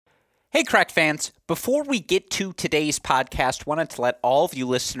Hey, Cracked fans. Before we get to today's podcast, wanted to let all of you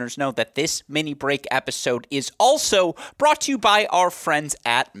listeners know that this mini break episode is also brought to you by our friends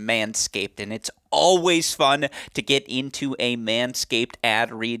at Manscaped, and it's always fun to get into a Manscaped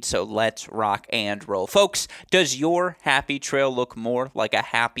ad read, so let's rock and roll. Folks, does your happy trail look more like a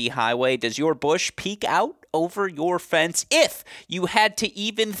happy highway? Does your bush peek out over your fence? If you had to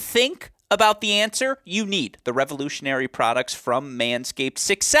even think about the answer, you need the revolutionary products from Manscaped.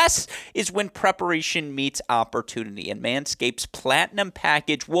 Success is when preparation meets opportunity, and Manscaped's Platinum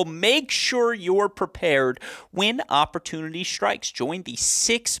Package will make sure you're prepared when opportunity strikes. Join the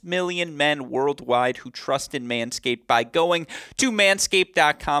 6 million men worldwide who trust in Manscaped by going to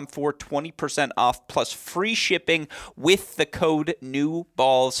manscaped.com for 20% off plus free shipping with the code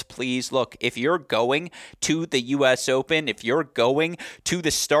NEWBALLSPLEASE. Look, if you're going to the U.S. Open, if you're going to the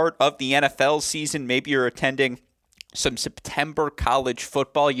start of the NFL season, maybe you're attending some September college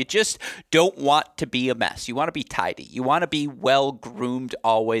football, you just don't want to be a mess. You want to be tidy. You want to be well-groomed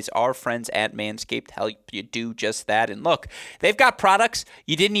always. Our friends at Manscaped help you do just that. And look, they've got products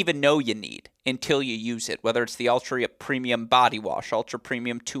you didn't even know you need until you use it, whether it's the Ultra Premium Body Wash, Ultra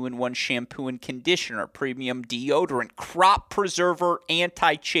Premium 2-in-1 Shampoo and Conditioner, Premium Deodorant, Crop Preserver,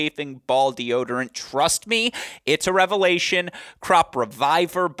 Anti-Chafing Ball Deodorant. Trust me, it's a revelation. Crop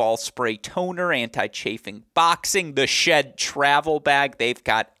Reviver, Ball Spray Toner, Anti-Chafing Boxing, the Shed Travel Bag. They've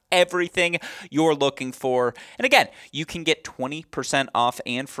got everything you're looking for. And again, you can get 20% off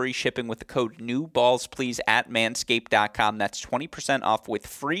and free shipping with the code NEWBALLSPLEASE at manscaped.com. That's 20% off with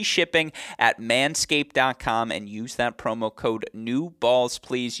free shipping at manscaped.com, and use that promo code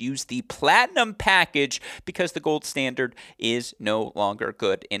NEWBALLSPLEASE. Use the Platinum Package because the gold standard is no longer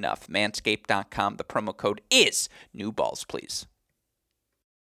good enough. Manscaped.com. The promo code is NEWBALLSPLEASE.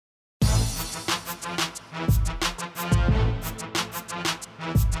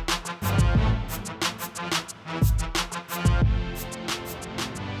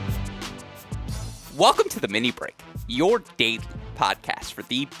 Welcome to the Mini Break, your daily podcast for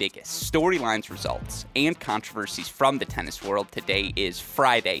the biggest storylines, results, and controversies from the tennis world. Today is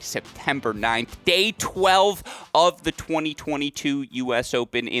Friday, September 9th, day 12 of the 2022 U.S.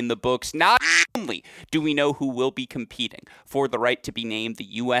 Open in the books. Not only do we know who will be competing for the right to be named the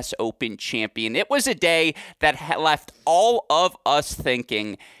U.S. Open champion, it was a day that left all of us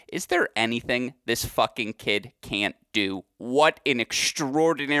thinking, is there anything this fucking kid can't do? What an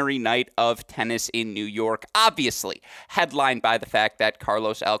extraordinary night of tennis in New York. Obviously, headlined by the fact that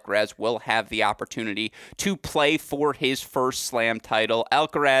Carlos Alcaraz will have the opportunity to play for his first slam title.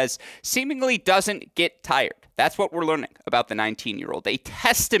 Alcaraz seemingly doesn't get tired. That's what we're learning about the 19-year-old. A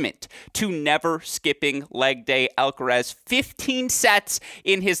testament to never skipping leg day. Alcaraz, 15 sets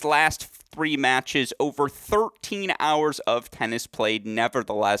in his last 3 matches, over 13 hours of tennis played.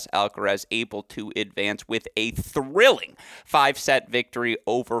 Nevertheless, Alcaraz able to advance with a thrilling 5-set victory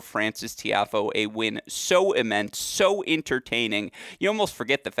over Francis Tiafoe, a win so immense, so entertaining. You almost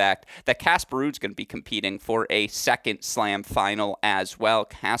forget the fact that Casper Ruud's going to be competing for a second slam final as well.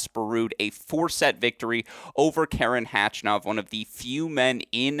 Casper Ruud, a 4-set victory over Karen Khachanov, one of the few men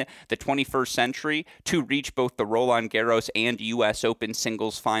in the 21st century to reach both the Roland Garros and U.S. Open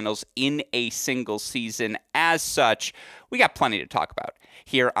singles finals in a single season. As such, we got plenty to talk about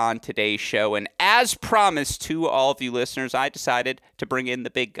here on today's show. And as promised to all of you listeners, I decided to bring in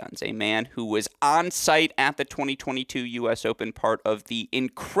the big guns, a man who was on site at the 2022 U.S. Open, part of the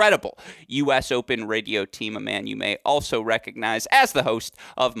incredible U.S. Open radio team, a man you may also recognize as the host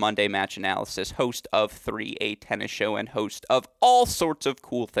of Monday Match Analysis, host of 3A Tennis Show, and host of all sorts of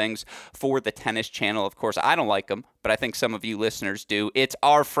cool things for the Tennis Channel. Of course, I don't like him, but I think some of you listeners do. It's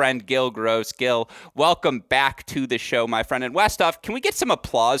our friend Gill Gross. Gill, welcome back to the show, my friend. And Westhoff, can we get some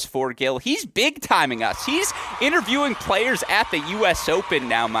applause for Gill? He's big-timing us. He's interviewing players at the U.S. Open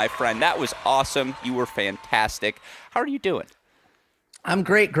now, my friend. That was awesome. You were fantastic. How are you doing? I'm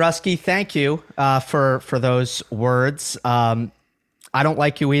great, Grusky. Thank you for those words. I don't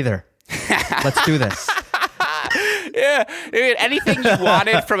like you either. Let's do this. Yeah, anything you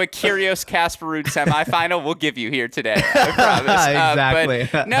wanted from a Kyrgios Casper Ruud semifinal, we'll give you here today. I promise. Exactly.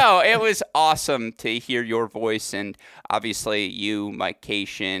 But no, it was awesome to hear your voice, and obviously you, Mike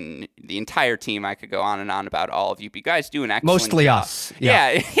Cation, the entire team. I could go on and on about all of you. But you guys do an excellent mostly job. Us.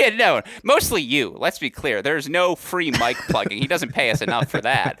 Yeah, no, mostly you. Let's be clear. There's no free mic plugging. He doesn't pay us enough for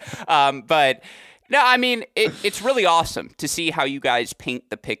that. But no, I mean, it's really awesome to see how you guys paint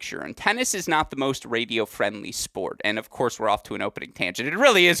the picture. And tennis is not the most radio-friendly sport. And, of course, we're off to an opening tangent. It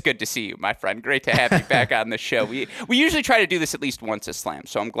really is good to see you, my friend. Great to have you back on the show. We usually try to do this at least once a slam,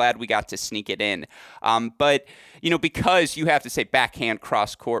 so I'm glad we got to sneak it in. But because you have to say backhand,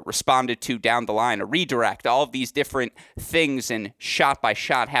 cross court, responded to down the line, a redirect, all of these different things, and shot by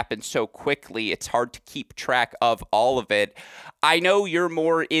shot happen so quickly, it's hard to keep track of all of it. I know you're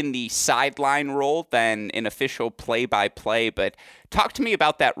more in the sideline role than an official play-by-play, but talk to me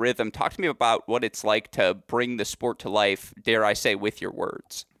about that rhythm. Talk to me about what it's like to bring the sport to life, dare I say, with your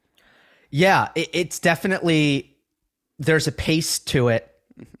words. Yeah, it's definitely, there's a pace to it,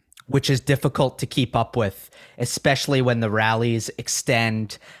 which is difficult to keep up with, especially when the rallies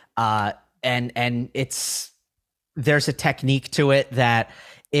extend. And there's a technique to it that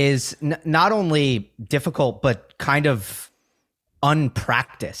is not only difficult, but kind of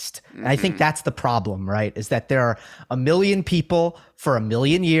unpracticed. And I think that's the problem, right? Is that there are a million people for a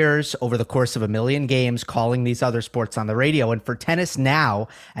million years over the course of a million games calling these other sports on the radio. And for tennis now,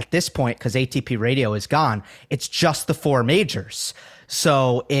 at this point, because ATP radio is gone, it's just the four majors.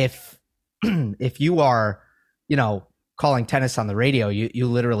 So if you are, calling tennis on the radio, you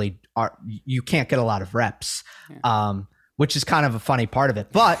literally are, you can't get a lot of reps, which is kind of a funny part of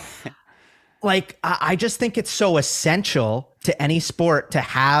it. But like, I just think it's so essential to any sport to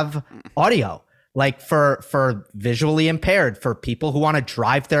have audio, like for visually impaired, for people who want to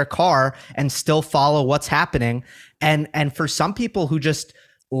drive their car and still follow what's happening. And for some people who just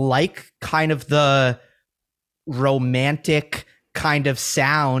like kind of the romantic kind of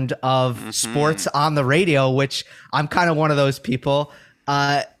sound of sports on the radio, which I'm kind of one of those people.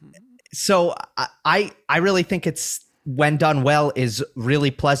 So I really think it's, when done well, is really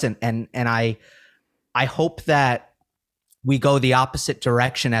pleasant. And I hope that we go the opposite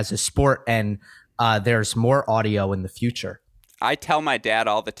direction as a sport and there's more audio in the future. I tell my dad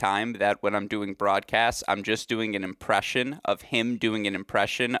all the time that when I'm doing broadcasts, I'm just doing an impression of him doing an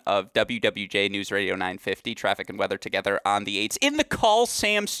impression of WWJ News Radio 950, Traffic and Weather Together on the 8s in the Call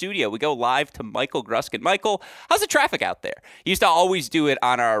Sam studio. We go live to Michael Gruskin. Michael, how's the traffic out there? He used to always do it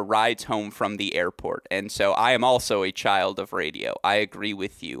on our rides home from the airport. And so I am also a child of radio. I agree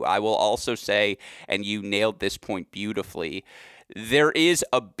with you. I will also say, and you nailed this point beautifully, there is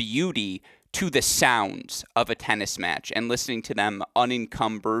a beauty to the sounds of a tennis match and listening to them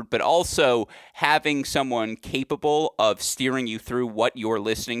unencumbered, but also having someone capable of steering you through what you're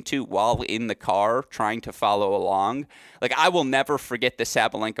listening to while in the car trying to follow along. Like, I will never forget the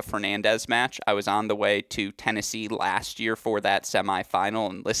Sabalenka-Fernandez match. I was on the way to Tennessee last year for that semifinal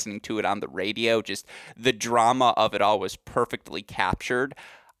and listening to it on the radio. Just the drama of it all was perfectly captured.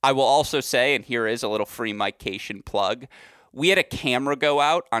 I will also say, and here is a little free Mike Cation plug, we had a camera go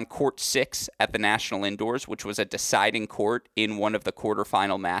out on court 6 at the National Indoors, which was a deciding court in one of the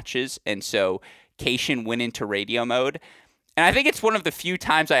quarterfinal matches. And so Cation went into radio mode. And I think it's one of the few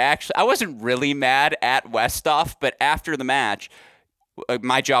times I wasn't really mad at Westhoff, but after the match,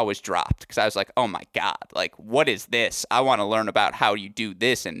 my jaw was dropped because I was like, oh my God, like, what is this? I want to learn about how you do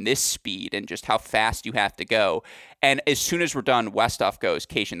this and this speed and just how fast you have to go. And as soon as we're done, Westhoff goes,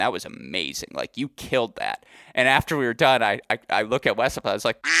 Cation, that was amazing. Like, you killed that. And after we were done, I look at Westhoff, I was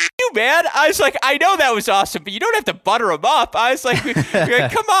like, you, man. I was like, I know that was awesome, but you don't have to butter him up. I was like,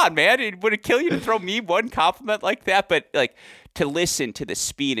 come on, man. Would it kill you to throw me one compliment like that? But, like, to listen to the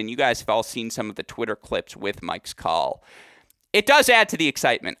speed, and you guys have all seen some of the Twitter clips with Mike's call, it does add to the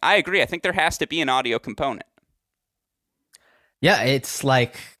excitement. I agree. I think there has to be an audio component. Yeah, it's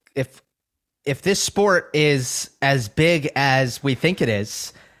like, if this sport is as big as we think it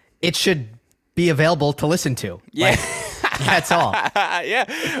is, it should be available to listen to. Yeah. Like, that's all.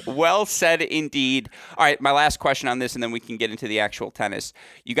 Yeah. Well said indeed. All right, my last question on this, and then we can get into the actual tennis.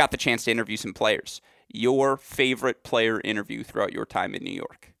 You got the chance to interview some players. Your favorite player interview throughout your time in New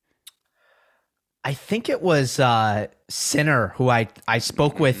York? I think it was Sinner, who I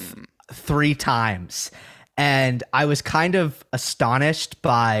spoke with 3 times. And I was kind of astonished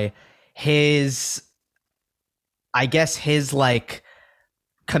by his like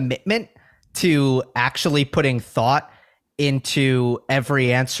commitment to actually putting thought into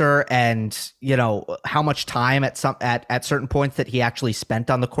every answer, and how much time at certain points that he actually spent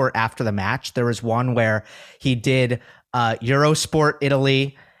on the court after the match. There was one where he did Eurosport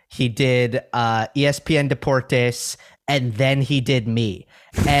Italy, he did ESPN Deportes, and then he did me,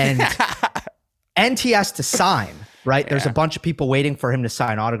 and and he has to sign. Right. Yeah. There's a bunch of people waiting for him to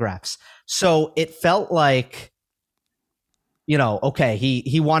sign autographs. So it felt like, okay,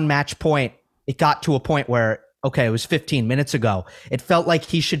 he won match point. It got to a point where, okay, it was 15 minutes ago. It felt like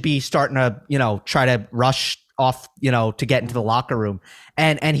he should be starting to, try to rush off, to get into the locker room.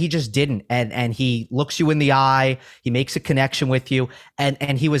 And he just didn't. And he looks you in the eye. He makes a connection with you.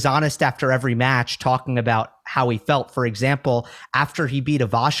 And he was honest after every match, talking about how he felt. For example, after he beat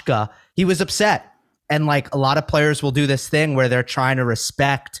Ivashka, he was upset. And like a lot of players will do this thing where they're trying to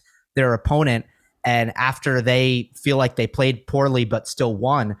respect their opponent. And after they feel like they played poorly but still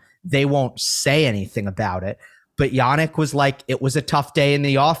won, they won't say anything about it. But Yannick was like, it was a tough day in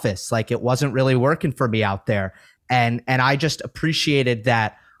the office. Like it wasn't really working for me out there. And I just appreciated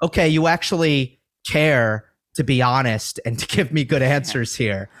that. Okay, you actually care to be honest and to give me good answers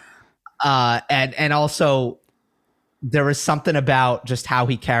here. And also there was something about just how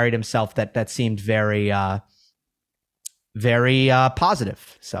he carried himself that seemed very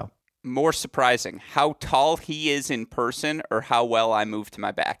positive. So more surprising, how tall he is in person or how well I move to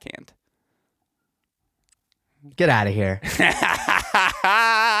my backhand? Get out of here.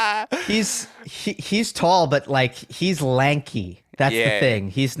 He's tall, but like he's lanky. That's the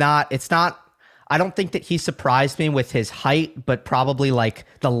thing. I don't think that he surprised me with his height, but probably like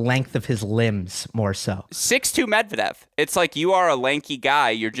the length of his limbs more so. 6'2" Medvedev. It's like you are a lanky guy.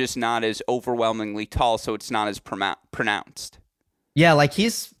 You're just not as overwhelmingly tall, so it's not as pronounced. Yeah, like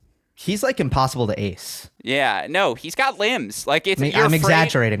he's like impossible to ace. Yeah, no, he's got limbs. Like it's. I'm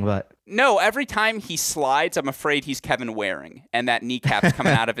exaggerating, but no. Every time he slides, I'm afraid he's Kevin Waring, and that kneecap's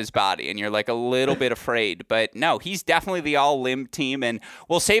coming out of his body, and you're like a little bit afraid. But no, he's definitely the all-limb team, and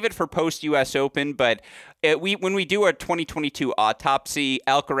we'll save it for post-U.S. Open. But when we do our 2022 autopsy,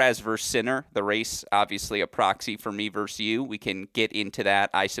 Alcaraz versus Sinner, the race, obviously a proxy for me versus you. We can get into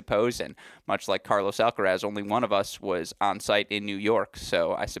that, I suppose. And much like Carlos Alcaraz, only one of us was on site in New York,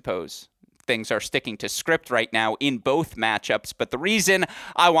 so I suppose things are sticking to script right now in both matchups. But the reason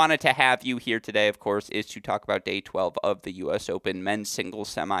I wanted to have you here today, of course, is to talk about Day 12 of the U.S. Open men's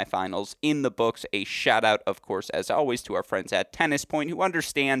singles semifinals in the books. A shout out, of course, as always, to our friends at Tennis Point who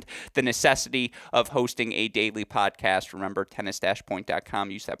understand the necessity of hosting a daily podcast. Remember, tennis-point.com.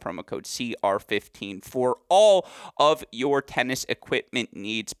 Use that promo code CR15 for all of your tennis equipment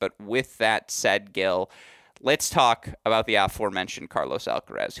needs. But with that said, Gill, let's talk about the aforementioned Carlos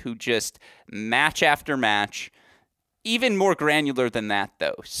Alcaraz, who just match after match, even more granular than that,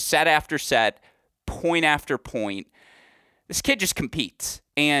 though, set after set, point after point, this kid just competes.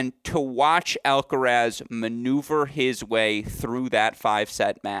 And to watch Alcaraz maneuver his way through that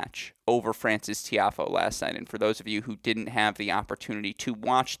 5-set match over Francis Tiafoe last night, and for those of you who didn't have the opportunity to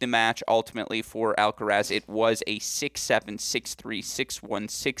watch the match, ultimately for Alcaraz, it was a 6-7, 6-3, 6-1,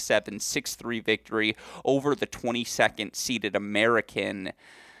 6-7, 6-3 victory over the 22nd seeded American.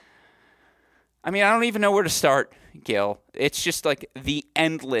 I mean, I don't even know where to start, Gil. It's just like the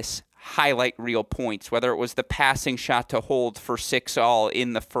endless highlight reel points, whether it was the passing shot to hold for 6-all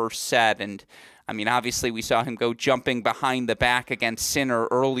in the first set. And I mean, obviously we saw him go jumping behind the back against Sinner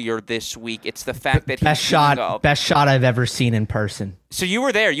earlier this week. It's the fact that best shot I've ever seen in person. So you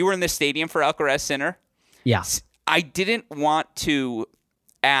were there. You were in the stadium for Alcaraz Sinner? Yeah. I didn't want to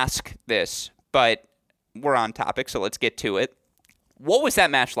ask this, but we're on topic, so let's get to it. What was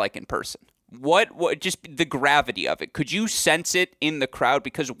that match like in person? What just the gravity of it? Could you sense it in the crowd?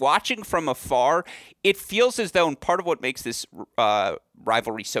 Because watching from afar, it feels as though, and part of what makes this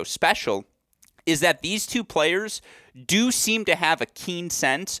rivalry so special is that these two players do seem to have a keen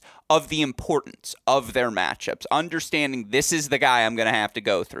sense of the importance of their matchups, understanding this is the guy I'm going to have to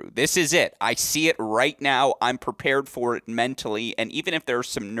go through. This is it. I see it right now. I'm prepared for it mentally. And even if there are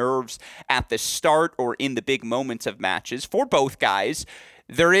some nerves at the start or in the big moments of matches for both guys,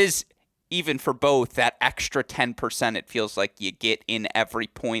 there is, even for both, that extra 10% it feels like you get in every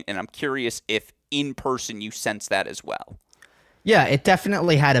point. And I'm curious if in person you sense that as well. Yeah, it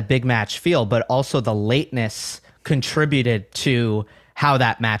definitely had a big match feel, but also the lateness contributed to how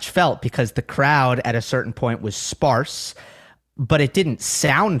that match felt because the crowd at a certain point was sparse, but it didn't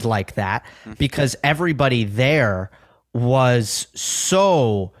sound like that because everybody there was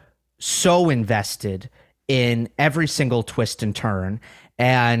so invested in every single twist and turn.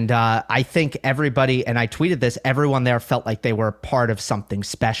 And I think everybody, and I tweeted this, everyone there felt like they were part of something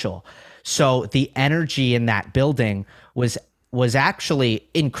special. So the energy in that building was actually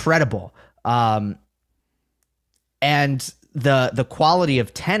incredible. And the quality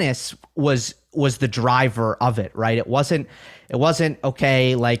of tennis was the driver of it, right? It wasn't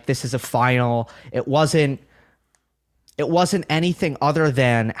okay, like this is a final. It wasn't anything other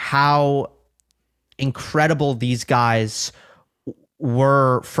than how incredible these guys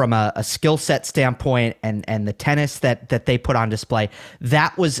were from a skill set standpoint and the tennis that they put on display.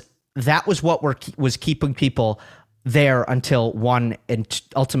 That was what was keeping people there until 1 and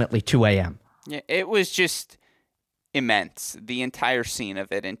ultimately 2 a.m. Yeah, it was just immense, the entire scene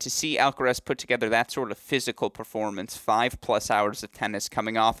of it. And to see Alcaraz put together that sort of physical performance, 5+ hours of tennis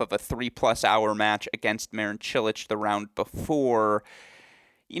coming off of a 3+ hour match against Marin Cilic the round before,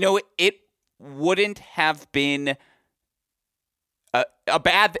 it wouldn't have been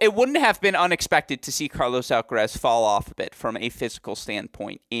it wouldn't have been unexpected to see Carlos Alcaraz fall off a bit from a physical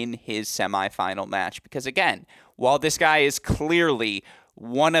standpoint in his semifinal match. Because again, while this guy is clearly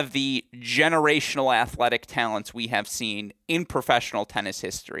one of the generational athletic talents we have seen in professional tennis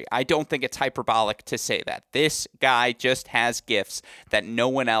history, I don't think it's hyperbolic to say that. This guy just has gifts that no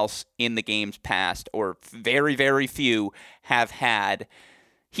one else in the game's past, or very, very few, have had.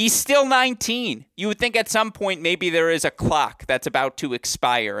 He's still 19. You would think at some point maybe there is a clock that's about to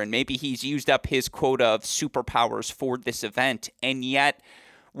expire and maybe he's used up his quota of superpowers for this event. And yet,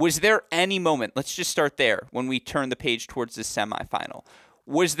 was there any moment, let's just start there, when we turn the page towards the semifinal,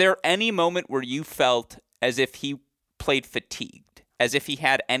 was there any moment where you felt as if he played fatigued, as if he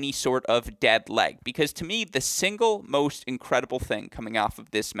had any sort of dead leg? Because to me, the single most incredible thing coming off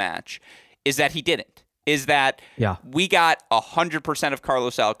of this match is that he didn't. Is that we got 100% of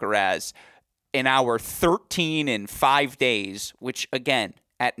Carlos Alcaraz in our 13 in 5 days, which, again,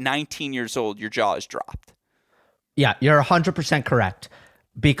 at 19 years old, your jaw is dropped. Yeah, you're 100% correct,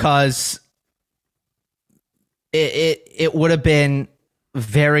 because it would have been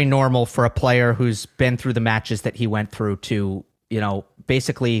very normal for a player who's been through the matches that he went through to,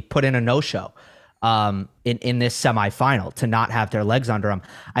 basically put in a no-show in this semifinal, to not have their legs under them.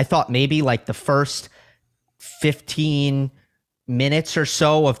 I thought maybe like the first 15 minutes or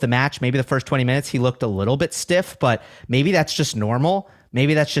so of the match, maybe the first 20 minutes, he looked a little bit stiff, but maybe that's just normal.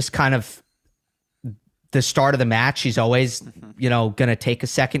 Maybe that's just kind of the start of the match. He's always, going to take a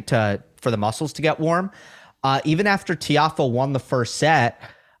second for the muscles to get warm. Even after Tiafoe won the first set,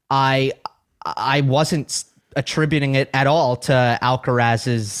 I wasn't attributing it at all to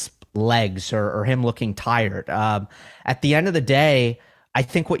Alcaraz's legs or him looking tired. At the end of the day, I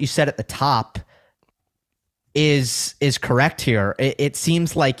think what you said at the top is correct here. It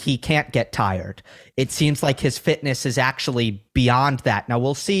seems like he can't get tired. It seems like his fitness is actually beyond that. Now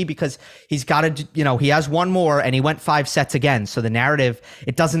we'll see, because he's got to, he has one more and he went 5 sets again. So the narrative,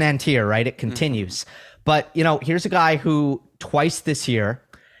 it doesn't end here, right? It continues. But, here's a guy who twice this year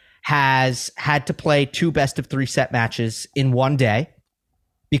has had to play 2 best of 3 set matches in one day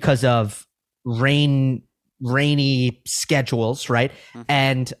because of rainy schedules, right?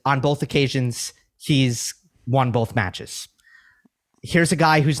 And on both occasions, he's won both matches. Here's a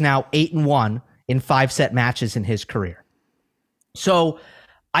guy who's now 8-1 in 5 set matches in his career. So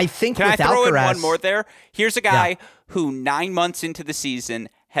I think Can I throw Alcaraz, in one more there? Here's a guy who 9 months into the season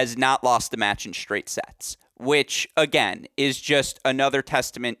has not lost a match in straight sets, which, again, is just another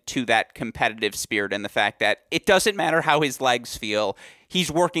testament to that competitive spirit and the fact that it doesn't matter how his legs feel. He's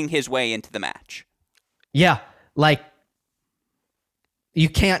working his way into the match. Yeah, like, you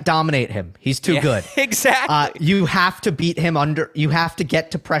can't dominate him. He's too good. Exactly. You have to beat him you have to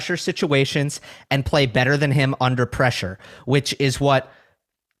get to pressure situations and play better than him under pressure, which is what,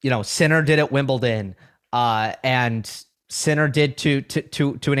 Sinner did at Wimbledon, and Sinner did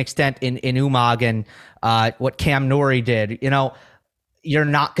to an extent in Umag, and what Cam Norrie did. You're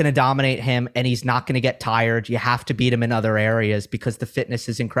not going to dominate him, and he's not going to get tired. You have to beat him in other areas because the fitness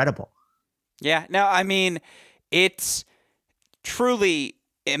is incredible. Yeah. No, I mean, it's truly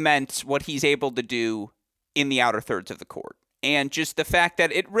immense what he's able to do in the outer thirds of the court. And just the fact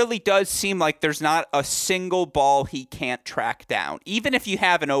that it really does seem like there's not a single ball he can't track down. Even if you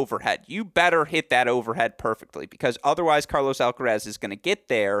have an overhead, you better hit that overhead perfectly, because otherwise Carlos Alcaraz is going to get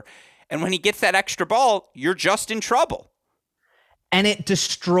there. And when he gets that extra ball, you're just in trouble. And it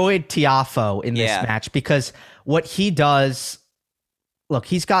destroyed Tiafoe in this match, because what he does, look,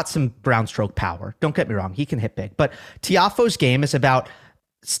 he's got some ground stroke power. Don't get me wrong. He can hit big. But Tiafoe's game is about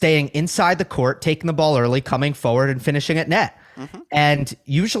staying inside the court, taking the ball early, coming forward, and finishing at net. And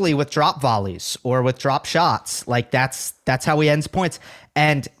usually with drop volleys or with drop shots, like that's how he ends points.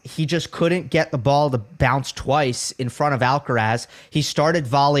 And he just couldn't get the ball to bounce twice in front of Alcaraz. He started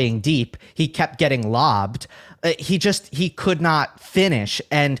volleying deep. He kept getting lobbed. He could not finish.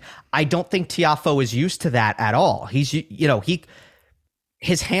 And I don't think Tiafoe is used to that at all. His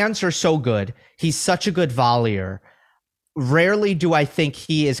hands are so good. He's such a good volleyer. Rarely do I think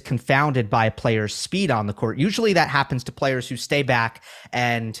he is confounded by a player's speed on the court. Usually that happens to players who stay back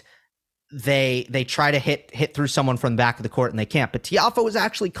and they try to hit through someone from the back of the court and they can't. But Tiafoe is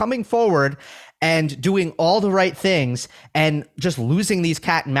actually coming forward and doing all the right things and just losing these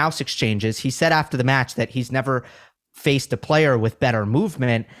cat and mouse exchanges. He said after the match that he's never faced a player with better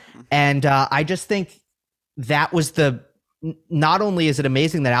movement. And I just think that was not only is it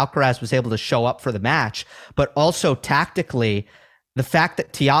amazing that Alcaraz was able to show up for the match, but also tactically, the fact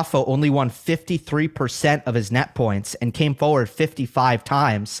that Tiafoe only won 53% of his net points and came forward 55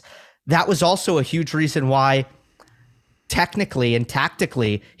 times, that was also a huge reason why technically and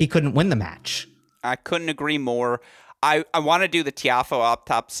tactically he couldn't win the match. I couldn't agree more. I want to do the Tiafoe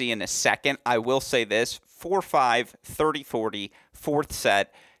autopsy in a second. I will say this, 4-5, 30-40, fourth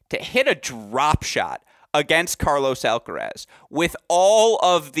set, to hit a drop shot against Carlos Alcaraz with all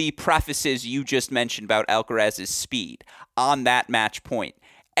of the prefaces you just mentioned about Alcaraz's speed on that match point,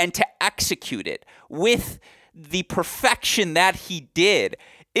 and to execute it with the perfection that he did.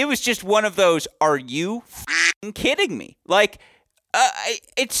 It was just one of those, are you kidding me? Like,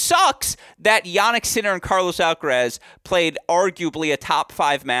 it sucks that Jannik Sinner and Carlos Alcaraz played arguably a top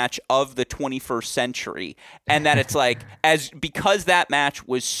 5 match of the 21st century, and that it's like, because that match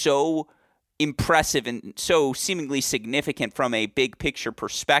was so impressive and so seemingly significant from a big picture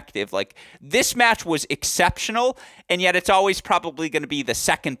perspective, like, this match was exceptional, and yet it's always probably going to be the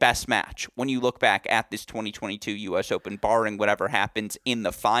second best match when you look back at this 2022 US Open, barring whatever happens in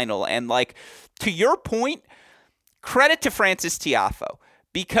the final. And like, to your point, credit to Frances Tiafoe,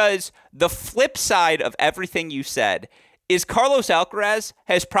 because the flip side of everything you said is Carlos Alcaraz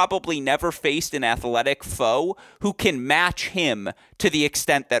has probably never faced an athletic foe who can match him to the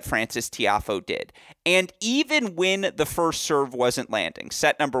extent that Frances Tiafoe did. And even when the first serve wasn't landing,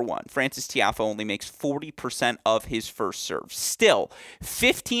 set number 1, Frances Tiafoe only makes 40% of his first serve. Still,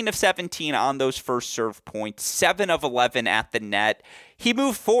 15 of 17 on those first serve points, 7 of 11 at the net. He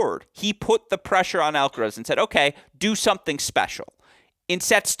moved forward. He put the pressure on Alcaraz and said, okay, do something special. In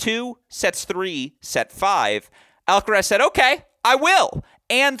sets 2, sets 3, set 5, Alcaraz said, okay, I will.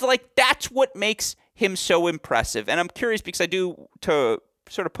 And like, that's what makes him so impressive. And I'm curious because to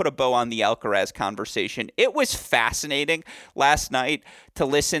sort of put a bow on the Alcaraz conversation, it was fascinating last night to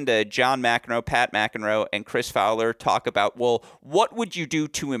listen to John McEnroe, Pat McEnroe, and Chris Fowler talk about, well, what would you do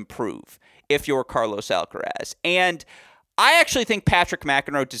to improve if you're Carlos Alcaraz? And I actually think Patrick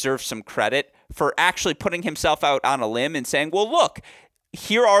McEnroe deserves some credit for actually putting himself out on a limb and saying, well, look,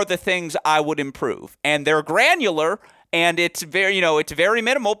 here are the things I would improve. And they're granular, and it's very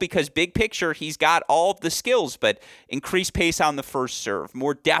minimal because big picture, he's got all of the skills, but increased pace on the first serve,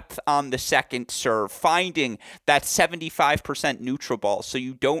 more depth on the second serve, finding that 75% neutral ball so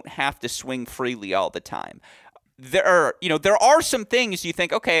you don't have to swing freely all the time. There are some things you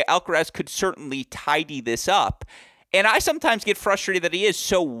think, okay, Alcaraz could certainly tidy this up. And I sometimes get frustrated that he is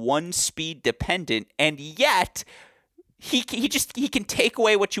so one-speed dependent, and yet he can take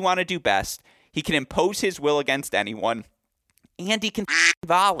away what you want to do best. He can impose his will against anyone, and he can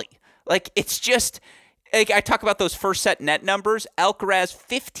volley. Like, it's just, like, I talk about those first set net numbers. Alcaraz,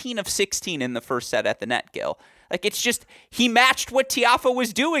 15 of 16 in the first set at the net, Gill. Like, it's just, he matched what Tiafoe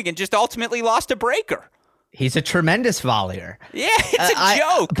was doing and just ultimately lost a breaker. He's a tremendous volleyer. Yeah, it's a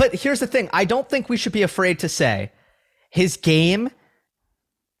joke. But here's the thing. I don't think we should be afraid to say his game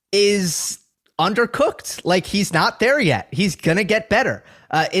is undercooked. Like, he's not there yet. He's gonna get better.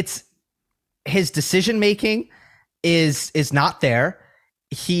 It's his decision making is not there.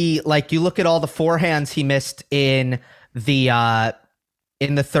 He, like, you look at all the forehands he missed in the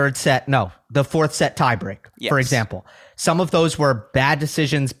third set. No, the fourth set tiebreak, yes, for example. Some of those were bad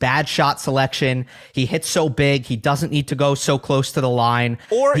decisions, bad shot selection. He hits so big, he doesn't need to go so close to the line.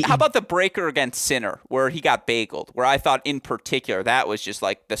 Or how about the breaker against Sinner, where he got bageled, where I thought in particular that was just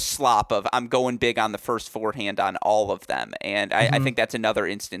like the slop of, I'm going big on the first forehand on all of them. And I think that's another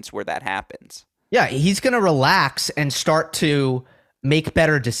instance where that happens. Yeah, he's going to relax and start to make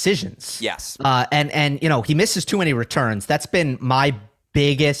better decisions. Yes. And he misses too many returns. That's been my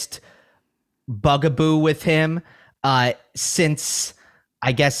biggest bugaboo with him since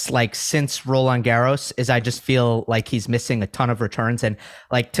Roland Garros, is I just feel like he's missing a ton of returns. And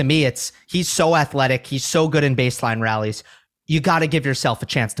like, to me, he's so athletic. He's so good in baseline rallies. You got to give yourself a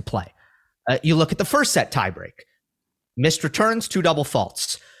chance to play. You look at the first set tiebreak, missed returns, 2 double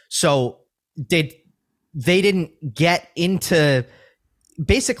faults. So they didn't get into,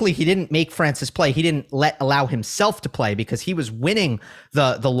 basically he didn't make Francis play. He didn't allow himself to play because he was winning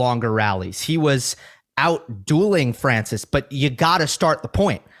the longer rallies. He was out dueling Francis, but you got to start the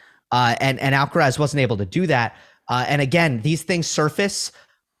point. And Alcaraz wasn't able to do that. And again, these things surface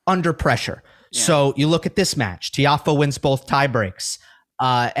under pressure. Yeah. So you look at this match, Tiafoe wins both tiebreaks.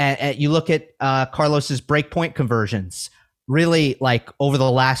 And you look at Carlos's breakpoint conversions, really, like, over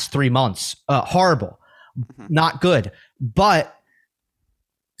the last 3 months, horrible, not good. But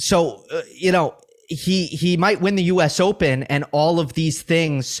so, he might win the US Open and all of these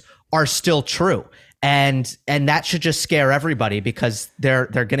things are still true. And that should just scare everybody because they're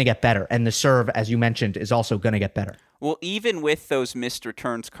going to get better. And the serve, as you mentioned, is also going to get better. Well, even with those missed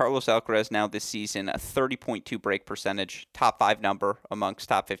returns, Carlos Alcaraz now this season, a 30.2 break percentage, top 5 number amongst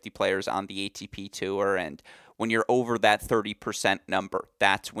top 50 players on the ATP Tour. And when you're over that 30% number,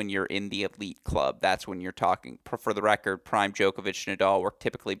 that's when you're in the elite club. That's when you're talking, for the record, prime Djokovic, Nadal were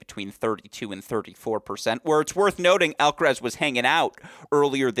typically between 32 and 34%, where it's worth noting Alcaraz was hanging out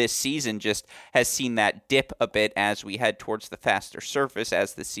earlier this season, just has seen that dip a bit as we head towards the faster surface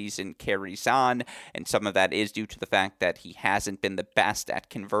as the season carries on. And some of that is due to the fact that he hasn't been the best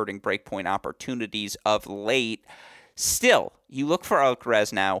at converting breakpoint opportunities of late. Still, you look for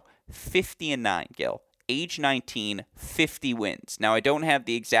Alcaraz now, 50-9, Gill. Age 19, 50 wins. Now, I don't have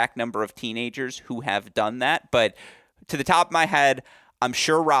the exact number of teenagers who have done that, but to the top of my head, I'm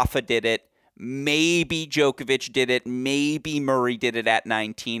sure Rafa did it. Maybe Djokovic did it. Maybe Murray did it at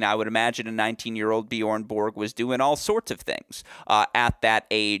 19. I would imagine a 19-year-old Bjorn Borg was doing all sorts of things at that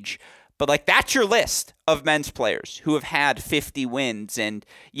age. But, like, that's your list of men's players who have had 50 wins. And,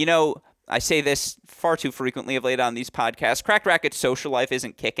 you know, I say this far too frequently of late on these podcasts. Cracked Racquet's social life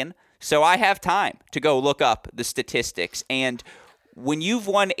isn't kicking. So I have time to go look up the statistics. And when you've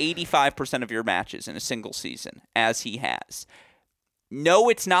won 85% of your matches in a single season, as he has, no,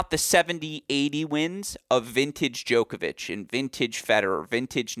 it's not the 70, 80 wins of vintage Djokovic and vintage Federer,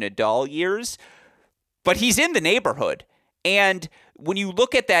 vintage Nadal years, but he's in the neighborhood. And when you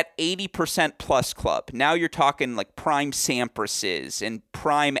look at that 80% plus club, now you're talking like prime Samprases and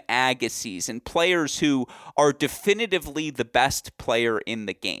prime Agassi's and players who are definitively the best player in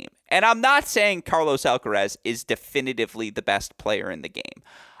the game. And I'm not saying Carlos Alcaraz is definitively the best player in the game.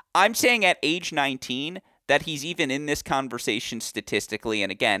 I'm saying at age 19 that he's even in this conversation statistically.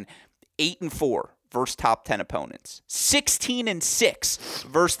 And again, 8-4 versus top 10 opponents. 16-6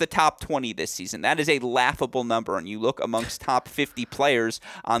 versus the top 20 this season. That is a laughable number. And you look amongst top 50 players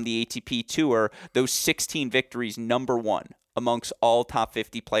on the ATP Tour, those 16 victories, number one amongst all top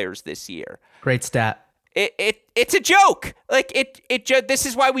 50 players this year. Great stat. It's a joke. Like this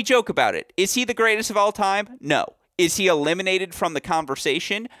is why we joke about it. Is he the greatest of all time? No. Is he eliminated from the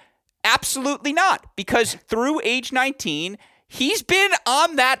conversation? Absolutely not. Because through age 19, he's been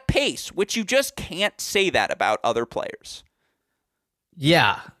on that pace, which you just can't say that about other players.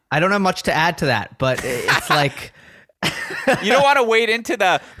 Yeah. I don't have much to add to that, but it's like... You don't want to wade into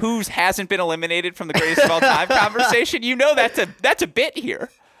the who hasn't been eliminated from the greatest of all time conversation? You know that's a bit here.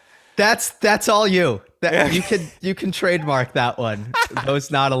 That's all you. You can trademark that one.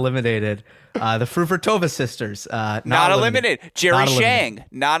 Those not eliminated. The Fruvertova sisters, not eliminated. Jerry Shang,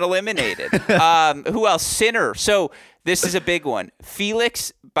 not eliminated. Who else? Sinner. So this is a big one.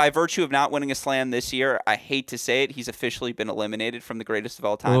 Felix, by virtue of not winning a slam this year, I hate to say it, he's officially been eliminated from the greatest of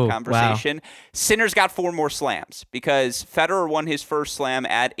all time conversation. Wow. Sinner's got 4 more slams because Federer won his first slam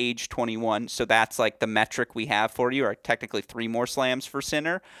at age 21. So that's like the metric we have for you, or technically 3 more slams for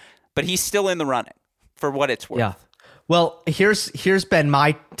Sinner. But he's still in the running for what it's worth. Yeah. Well, here's been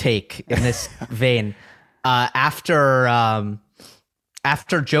my take in this vein. After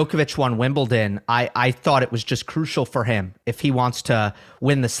Djokovic won Wimbledon, I thought it was just crucial for him if he wants to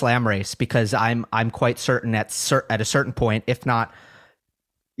win the slam race, because I'm quite certain at a certain point, if not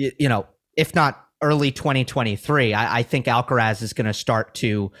early 2023, I think Alcaraz is going to start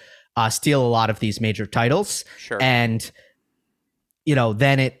to steal a lot of these major titles. Sure. And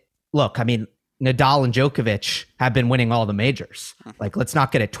then I mean, Nadal and Djokovic have been winning all the majors. Like, let's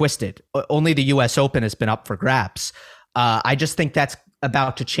not get it twisted. Only the U.S. Open has been up for grabs. I just think that's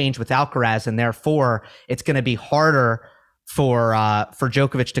about to change with Alcaraz, and therefore it's going to be harder for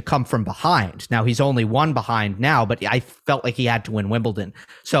Djokovic to come from behind. Now, he's only one behind now, but I felt like he had to win Wimbledon.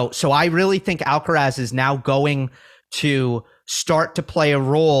 So I really think Alcaraz is now going to start to play a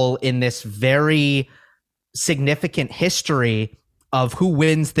role in this very significant history of who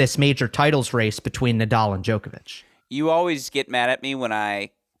wins this major titles race between Nadal and Djokovic. You always get mad at me when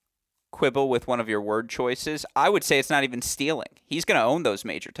I quibble with one of your word choices. I would say it's not even stealing. He's going to own those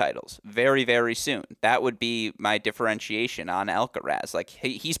major titles very, very soon. That would be my differentiation on Alcaraz. Like,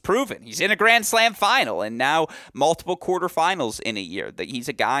 he's proven. He's in a Grand Slam final and now multiple quarterfinals in a year. That he's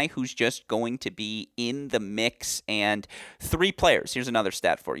a guy who's just going to be in the mix. And 3 players, here's another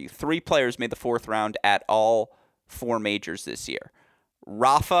stat for you. 3 players made the 4th round at all 4 majors this year.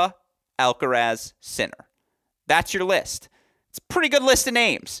 Rafa, Alcaraz, Sinner. That's your list. It's a pretty good list of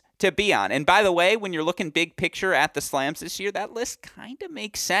names to be on. And by the way, when you're looking big picture at the slams this year, that list kind of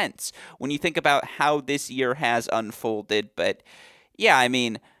makes sense when you think about how this year has unfolded. But yeah, I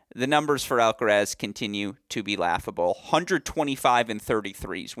mean, The numbers for Alcaraz continue to be laughable. 125 and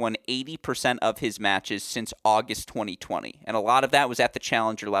 33s, won 80% of his matches since August 2020. And a lot of that was at the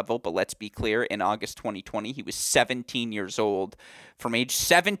challenger level, but let's be clear, in August 2020, he was 17 years old. From age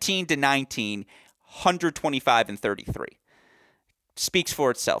 17 to 19, 125 and 33. Speaks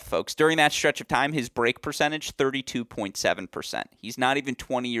for itself, folks. During that stretch of time, his break percentage, 32.7%. He's not even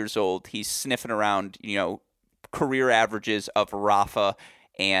 20 years old. He's sniffing around, career averages of Rafa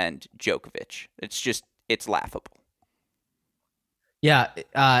and Djokovic. It's laughable. Yeah,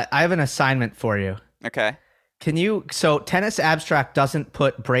 I have an assignment for you. Okay. So Tennis Abstract doesn't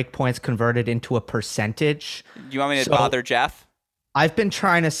put break points converted into a percentage. Do you want me to bother Jeff? I've been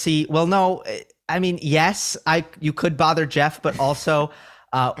trying to see, well, no, I mean, yes, you could bother Jeff, but also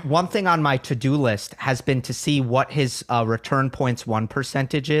one thing on my to-do list has been to see what his return points won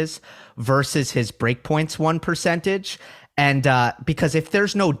percentage is versus his break points won percentage. And because if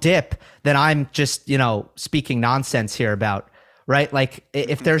there's no dip, then I'm just, speaking nonsense here about, right? Like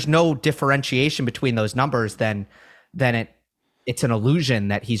if there's no differentiation between those numbers, then it's an illusion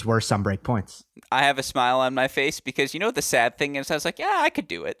that he's worse on break points. I have a smile on my face because what the sad thing is? I was like, yeah, I could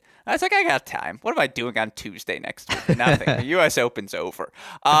do it. I was like, I got time. What am I doing on Tuesday next week? Nothing. The U.S. Open's over.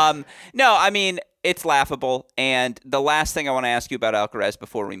 No, I mean, it's laughable. And the last thing I want to ask you about Alcaraz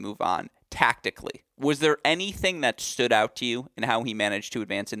before we move on, tactically, was there anything that stood out to you in how he managed to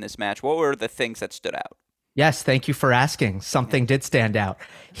advance in this match? What were the things that stood out? Yes, thank you for asking. Something did stand out.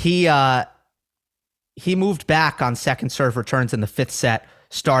 He moved back on second serve returns in the fifth set,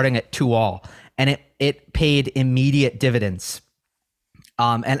 starting at 2-all, and it paid immediate dividends.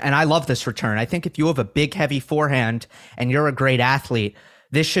 And I love this return. I think if you have a big, heavy forehand and you're a great athlete,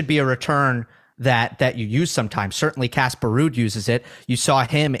 this should be a return that you use sometimes. Certainly Casper Ruud uses it. You saw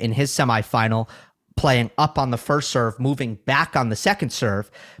him in his semifinal playing up on the first serve, moving back on the second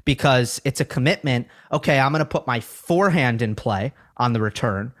serve, because it's a commitment. Okay, I'm going to put my forehand in play on the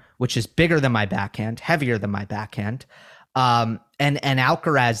return, which is bigger than my backhand, heavier than my backhand. And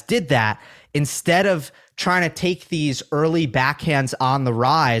Alcaraz did that instead of trying to take these early backhands on the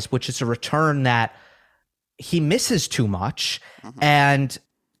rise, which is a return that he misses too much. Mm-hmm. And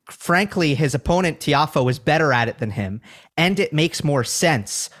frankly, his opponent, Tiafoe, is better at it than him. And it makes more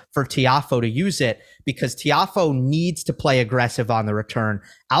sense for Tiafoe to use it because Tiafoe needs to play aggressive on the return.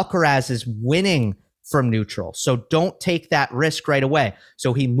 Alcaraz is winning from neutral, so don't take that risk right away.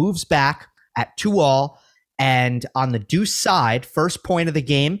 So he moves back at 2-all, and on the deuce side, first point of the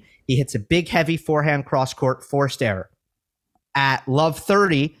game, he hits a big, heavy forehand cross-court forced error. At love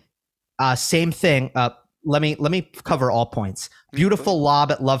 30, same thing. Let me cover all points. Beautiful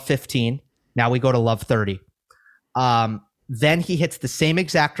lob at love 15. Now we go to love 30. Then he hits the same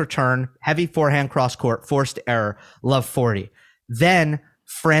exact return, heavy forehand cross-court, forced error, love 40. Then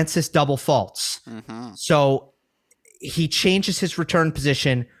Francis double faults. Mm-hmm. So he changes his return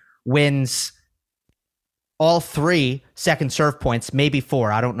position, wins all 3 second serve points, maybe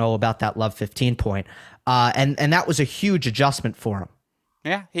 4. I don't know about that love 15 point. And that was a huge adjustment for him.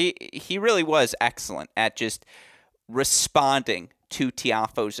 Yeah, he really was excellent at just responding to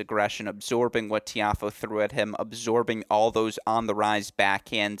Tiafoe's aggression, absorbing what Tiafoe threw at him, absorbing all those on-the-rise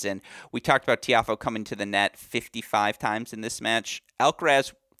backhands. And we talked about Tiafoe coming to the net 55 times in this match.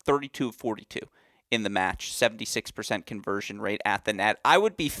 Alcaraz, 32 of 42 in the match, 76% conversion rate at the net. I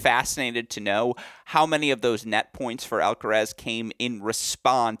would be fascinated to know how many of those net points for Alcaraz came in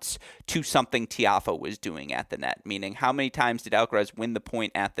response to something Tiafoe was doing at the net, meaning how many times did Alcaraz win the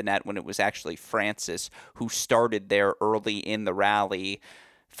point at the net when it was actually Francis who started there early in the rally.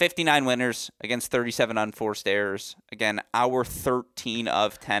 59 winners against 37 unforced errors. Again, hour 13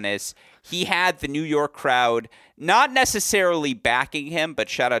 of tennis. He had the New York crowd not necessarily backing him, but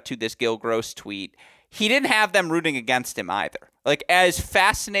shout out to this Gill Gross tweet. He didn't have them rooting against him either. Like, as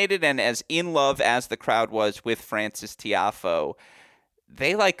fascinated and as in love as the crowd was with Francis Tiafoe,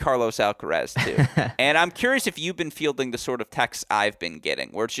 they like Carlos Alcaraz too. And I'm curious if you've been fielding the sort of texts I've been getting,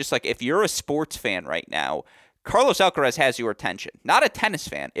 where it's just like, if you're a sports fan right now, Carlos Alcaraz has your attention. Not a tennis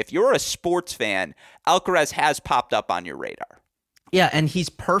fan. If you're a sports fan, Alcaraz has popped up on your radar. Yeah, and he's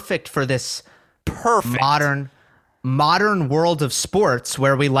perfect for this modern world of sports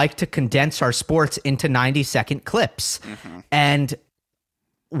where we like to condense our sports into 90-second clips. Mm-hmm. And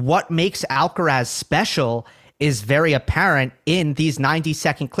what makes Alcaraz special is very apparent in these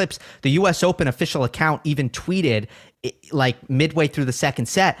 90-second clips. The U.S. Open official account even tweeted like midway through the second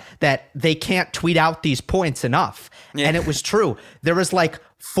set that they can't tweet out these points enough. Yeah. And it was true. There was like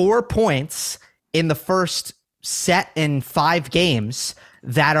 4 points in the first set in 5 games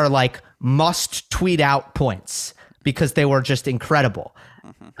that are like must tweet out points because they were just incredible.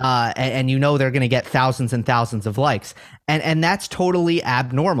 And you know they're going to get thousands and thousands of likes, and that's totally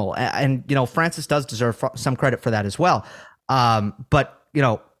abnormal. And you know, Francis does deserve some credit for that as well. But you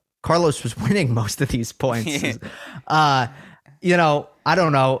know, Carlos was winning most of these points. You know, I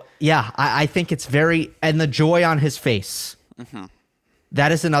don't know. Yeah, I think it's and the joy on his face.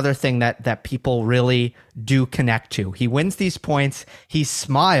 That is another thing that people really do connect to. He wins these points, he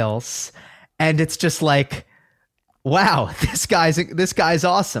smiles, and it's just like, wow, this guy's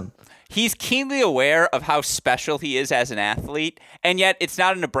awesome. He's keenly aware of how special he is as an athlete, and yet it's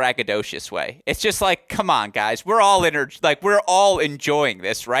not in a braggadocious way. It's just like, come on, guys, we're all enjoying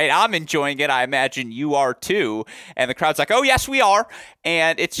this, right? I'm enjoying it. I imagine you are too. And the crowd's like, oh yes, we are.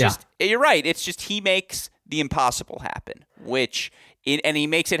 And it's just, you're right. It's just he makes the impossible happen, and he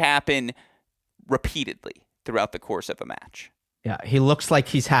makes it happen repeatedly throughout the course of a match. Yeah, he looks like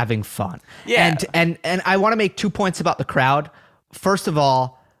he's having fun. Yeah. And I want to make 2 points about the crowd. First of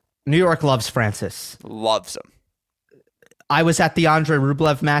all, New York loves Francis. Loves him. I was at the Andrei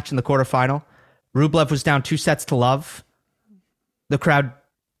Rublev match in the quarterfinal. Rublev was down 2-0. The crowd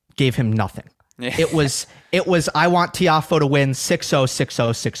gave him nothing. It was I want Tiafoe to win 6-0,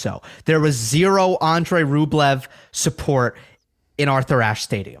 6-0, 6-0. There was zero Andrei Rublev support in Arthur Ashe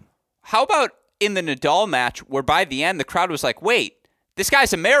Stadium. How about in the Nadal match where by the end the crowd was like, wait, this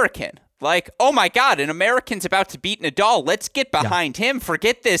guy's American. Like, oh my God, an American's about to beat Nadal. Let's get behind him.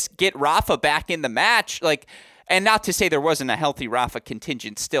 Forget this. Get Rafa back in the match. Like, and not to say there wasn't a healthy Rafa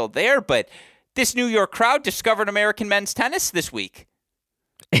contingent still there, but this New York crowd discovered American men's tennis this week.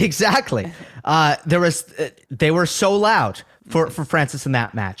 Exactly. They were so loud for Francis in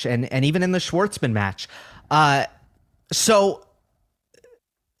that match, and even in the Schwartzman match. So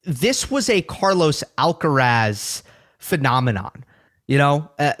this was a Carlos Alcaraz phenomenon. You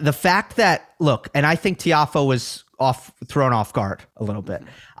know, the fact that, look, and I think Tiafoe was thrown off guard a little bit.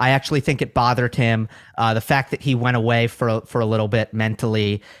 I actually think it bothered him. The fact that he went away for a little bit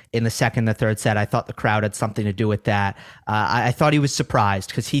mentally in the second and the third set, I thought the crowd had something to do with that. I thought he was surprised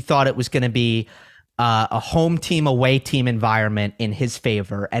because he thought it was going to be a home team, away team environment in his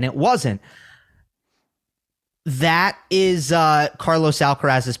favor, and it wasn't. That is Carlos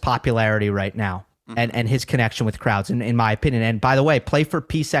Alcaraz's popularity right now. And his connection with crowds, in my opinion. And by the way, Play for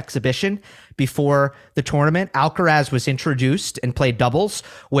Peace exhibition before the tournament, Alcaraz was introduced and played doubles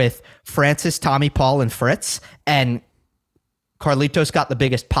with Francis, Tommy Paul, and Fritz. And Carlitos got the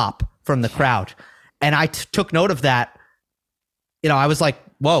biggest pop from the crowd. And I took note of that. You know, I was like,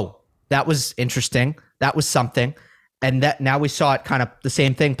 whoa, that was interesting. That was something. And that now we saw it kind of the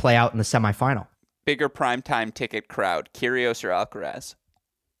same thing play out in the semifinal. Bigger primetime ticket crowd, Kyrgios or Alcaraz?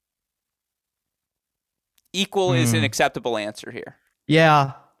 Equal is an acceptable answer here.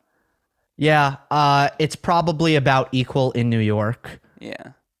 Yeah. It's probably about equal in New York.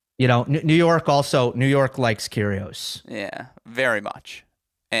 Yeah. You know, New York likes Kyrgios. Yeah, very much.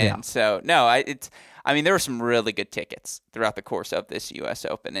 And so, no, there were some really good tickets throughout the course of this U.S.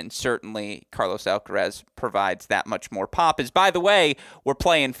 Open, and certainly Carlos Alcaraz provides that much more pop. As, by the way, we're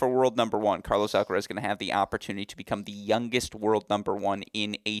playing for world number one. Carlos Alcaraz is going to have the opportunity to become the youngest world number one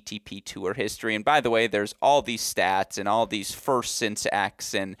in ATP Tour history. And by the way, there's all these stats and all these first since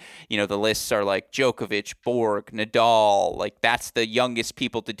X, and, you know, the lists are like Djokovic, Borg, Nadal. Like, that's the youngest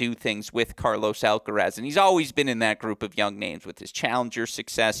people to do things with Carlos Alcaraz. And he's always been in that group of young names with his challenger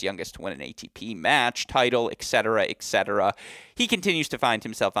success, youngest to win an ATP match, title, etc., etc. He continues to find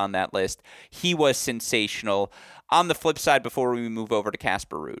himself on that list. He was sensational. On the flip side, before we move over to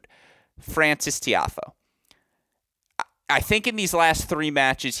Casper Ruud, Francis Tiafoe. I think in these last three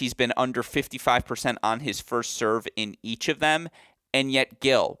matches, he's been under 55% on his first serve in each of them. And yet,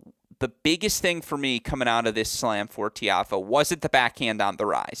 Gill, the biggest thing for me coming out of this slam for Tiafoe wasn't the backhand on the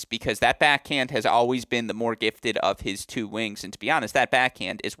rise, because that backhand has always been the more gifted of his two wings. And to be honest, that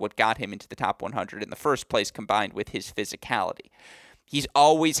backhand is what got him into the top 100 in the first place, combined with his physicality. He's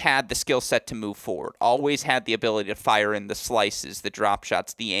always had the skill set to move forward, always had the ability to fire in the slices, the drop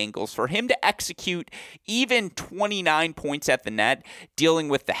shots, the angles. For him to execute even 29 points at the net, dealing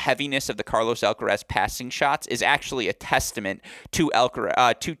with the heaviness of the Carlos Alcaraz passing shots, is actually a testament to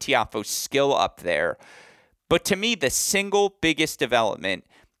Tiafoe's skill up there. But to me, the single biggest development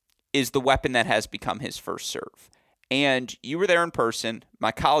is the weapon that has become his first serve. And you were there in person.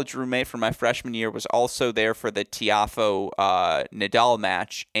 My college roommate from my freshman year was also there for the Tiafoe Nadal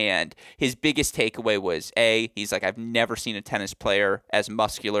match. And his biggest takeaway was, A, he's like, I've never seen a tennis player as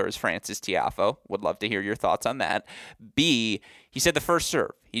muscular as Francis Tiafoe. Would love to hear your thoughts on that. B, He said the first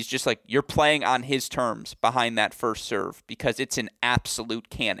serve. He's just like, you're playing on his terms behind that first serve because it's an absolute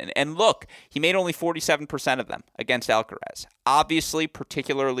cannon. And look, he made only 47% of them against Alcaraz. Obviously,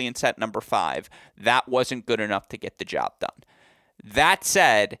 particularly in set number 5, that wasn't good enough to get the job done. That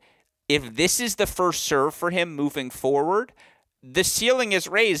said, if this is the first serve for him moving forward, the ceiling is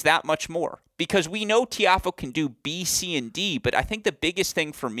raised that much more because we know Tiafoe can do B, C, and D. But I think the biggest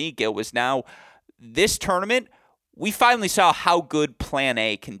thing for me, Gill, was now this tournament, we finally saw how good plan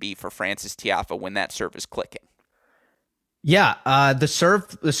A can be for Frances Tiafoe when that serve is clicking. Yeah, the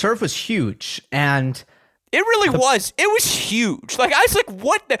serve was huge, and it really was. It was huge. Like, I was like,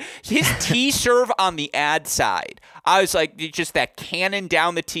 what the? His tee serve on the ad side. I was like, just that cannon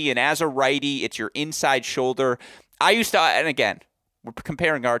down the tee, and as a righty, it's your inside shoulder. I used to, and again, we're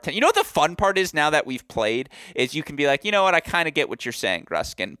comparing our time. You know what the fun part is now that we've played is you can be like, you know what, I kind of get what you're saying,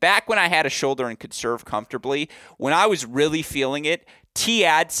 Gruskin. Back when I had a shoulder and could serve comfortably, when I was really feeling it,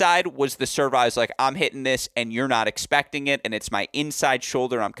 T-ad side was the serve I was like, I'm hitting this and you're not expecting it, and it's my inside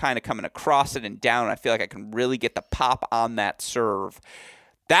shoulder. I'm kind of coming across it and down. And I feel like I can really get the pop on that serve.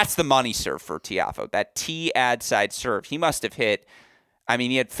 That's the money serve for Tiafoe, that T-ad side serve. He must have hit, I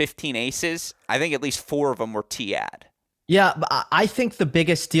mean, he had 15 aces. I think at least 4 of them were T-ad. Yeah, I think the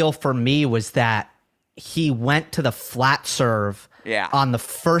biggest deal for me was that he went to the flat serve on the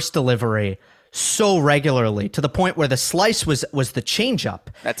first delivery so regularly to the point where the slice was the changeup.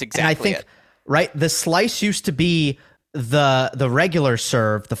 That's exactly and I think, it. Right? The slice used to be the regular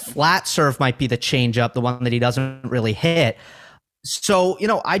serve. The flat serve might be the changeup, the one that he doesn't really hit. So,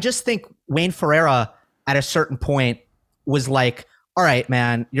 I just think Wayne Ferreira at a certain point was like, all right,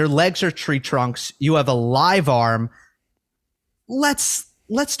 man, your legs are tree trunks. You have a live arm. Let's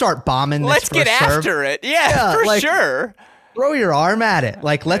start bombing this. Let's get after it. Yeah, for sure. Throw your arm at it.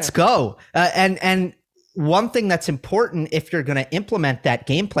 Like, let's go. And one thing that's important if you're going to implement that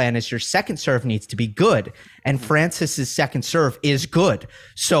game plan is your second serve needs to be good. And Francis's second serve is good.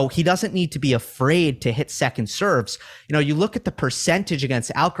 So he doesn't need to be afraid to hit second serves. You look at the percentage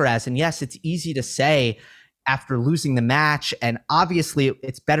against Alcaraz, and yes, it's easy to say after losing the match, and obviously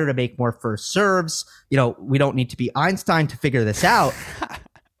it's better to make more first serves. We don't need to be Einstein to figure this out.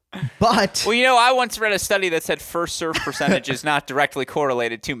 But well, I once read a study that said first serve percentage is not directly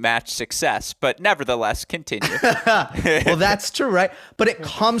correlated to match success, but nevertheless, continue. Well, that's true, right? But it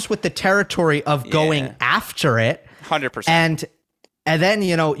comes with the territory of going after it. 100%. And then,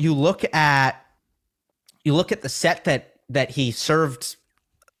 you look at the set that he served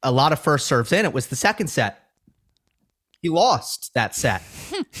a lot of first serves in. It was the second set. He lost that set.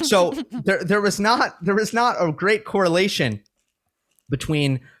 So there was not a great correlation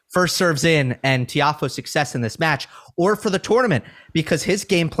between first serves in and Tiafoe's success in this match or for the tournament, because his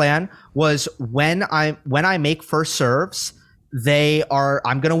game plan was when I make first serves, I'm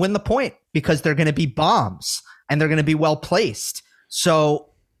going to win the point because they're going to be bombs and they're going to be well placed.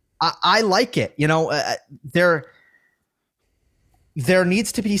 So I like it. There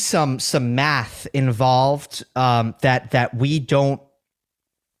needs to be some math involved that we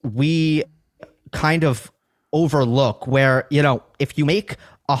kind of overlook, where if you make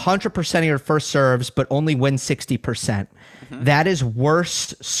 100% of your first serves but only win 60%, that is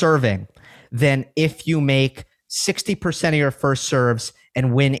worse serving than if you make 60% of your first serves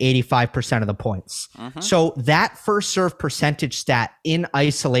and win 85% of the points. So that first serve percentage stat in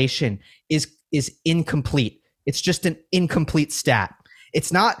isolation is incomplete. It's just an incomplete stat.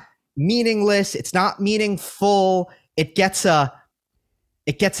 It's not meaningless. It's not meaningful. It gets an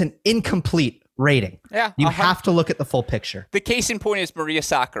incomplete rating. Yeah, you have to look at the full picture. The case in point is Maria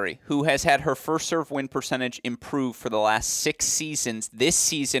Sakkari, who has had her first serve win percentage improve for the last 6 seasons. This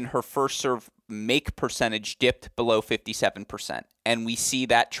season, her first serve make percentage dipped below 57%. And we see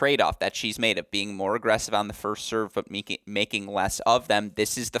that trade-off that she's made of being more aggressive on the first serve but making less of them.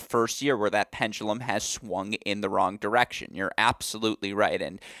 This is the first year where that pendulum has swung in the wrong direction. You're absolutely right.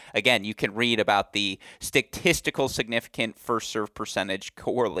 And again, you can read about the statistical significant first serve percentage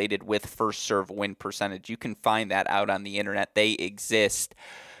correlated with first serve win percentage. You can find that out on the internet. They exist.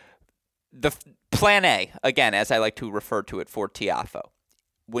 The plan A, again, as I like to refer to it for Tiafoe,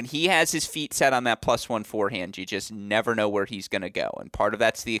 when he has his feet set on that +1 forehand, you just never know where he's going to go. And part of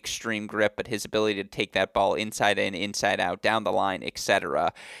that's the extreme grip, but his ability to take that ball inside in, inside out, down the line,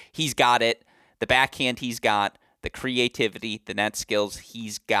 etc. He's got it. The backhand he's got. The creativity, the net skills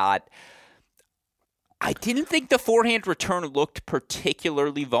he's got. I didn't think the forehand return looked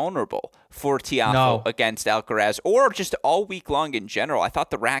particularly vulnerable for Tiafoe against Alcaraz, or just all week long in general. I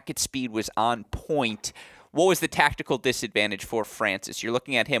thought the racket speed was on point. What was the tactical disadvantage for Francis? You're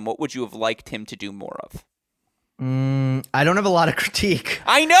looking at him. What would you have liked him to do more of? I don't have a lot of critique.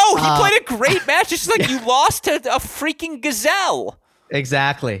 I know he played a great match. It's like you lost to a freaking gazelle.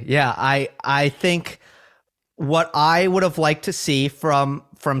 Exactly. Yeah. I think what I would have liked to see from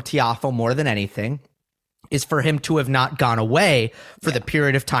Tiafoe more than anything is for him to have not gone away for the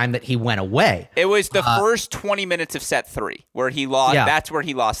period of time that he went away. It was the first 20 minutes of set 3 where he lost. Yeah. That's where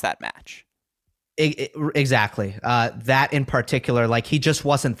he lost that match. Exactly. That in particular, like he just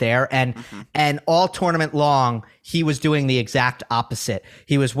wasn't there. And all tournament long, he was doing the exact opposite.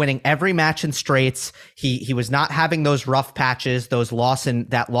 He was winning every match in straights. He was not having those rough patches, that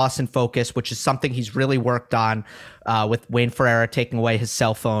loss in focus, which is something he's really worked on with Wayne Ferreira taking away his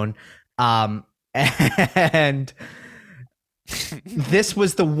cell phone. And this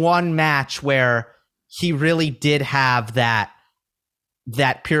was the one match where he really did have that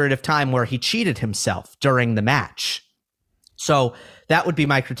period of time where he cheated himself during the match. So that would be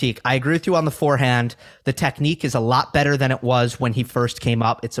my critique. I agree with you on the forehand. The technique is a lot better than it was when he first came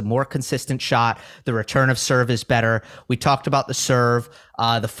up. It's a more consistent shot. The return of serve is better. We talked about the serve.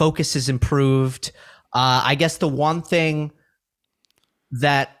 The focus is improved. I guess the one thing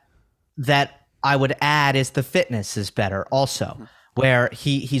that I would add is the fitness is better also, where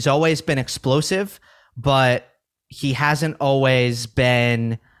he's always been explosive, but he hasn't always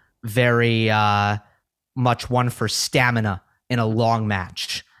been very much one for stamina in a long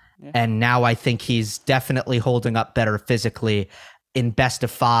match. Yeah. And now I think he's definitely holding up better physically in best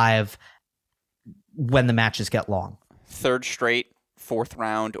of 5 when the matches get long. Third straight, 4th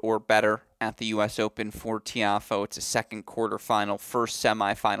round or better at the U.S. Open for Tiafoe. It's a second quarterfinal, first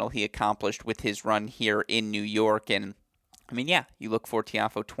semifinal he accomplished with his run here in New York. And I mean, yeah, you look for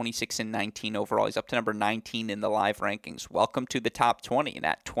Tiafoe, 26-19 overall. He's up to number 19 in the live rankings. Welcome to the top 20. And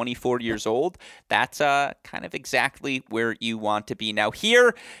at 24 years old, that's kind of exactly where you want to be. Now,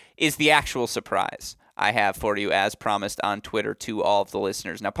 here is the actual surprise I have for you, as promised on Twitter to all of the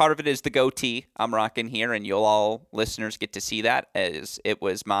listeners. Now, part of it is the goatee I'm rocking here, and you'll all listeners get to see that, as it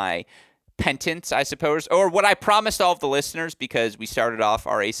was my penance, I suppose, or what I promised all of the listeners, because we started off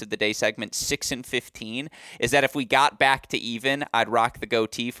our Ace of the Day segment 6-15, is that if we got back to even, I'd rock the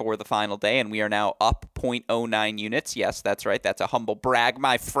goatee for the final day, and we are now up 0.09 units. Yes, that's right. That's a humble brag,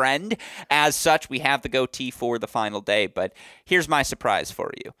 my friend. As such, we have the goatee for the final day, but here's my surprise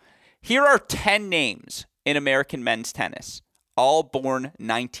for you. Here are 10 names in American men's tennis, all born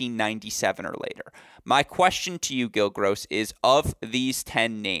 1997 or later. My question to you, Gill Gross, is of these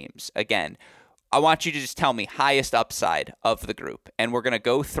 10 names, again, I want you to just tell me highest upside of the group. And we're going to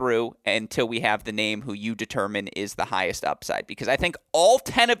go through until we have the name who you determine is the highest upside. Because I think all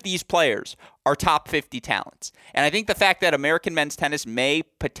 10 of these players are top 50 talents. And I think the fact that American men's tennis may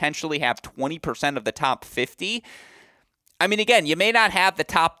potentially have 20% of the top 50, I mean, again, you may not have the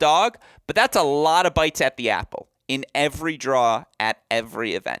top dog, but that's a lot of bites at the apple in every draw at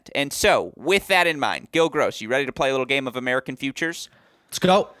every event. And so, with that in mind, Gill Gross, you ready to play a little game of American Futures? Let's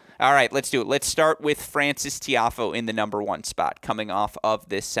go. All right, let's do it. Let's start with Frances Tiafoe in the number 1 spot coming off of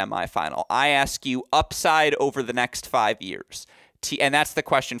this semifinal. I ask you upside over the next 5 years. And that's the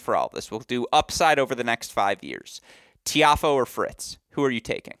question for all of this. We'll do upside over the next 5 years. Tiafoe or Fritz? Who are you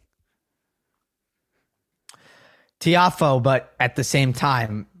taking? Tiafoe, but at the same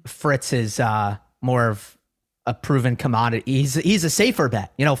time, Fritz is more of a proven commodity. He's a safer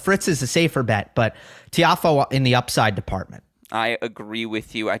bet. You know, Fritz is a safer bet, but Tiafoe in the upside department. I agree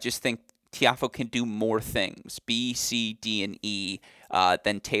with you. I just think Tiafoe can do more things, B, C, D, and E,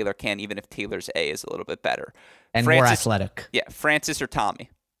 than Taylor can, even if Taylor's A is a little bit better. And more athletic. Yeah, Francis or Tommy?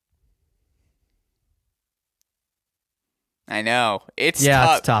 I know. It's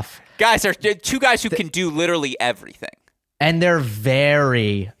tough. It's tough. Guys are two guys who can do literally everything. And they're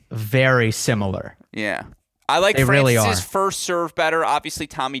very, very similar. Yeah. I like they Francis's really first serve better. Obviously,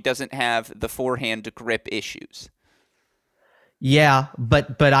 Tommy doesn't have the forehand grip issues. Yeah,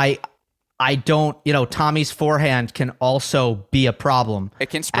 but I don't, you know, Tommy's forehand can also be a problem. It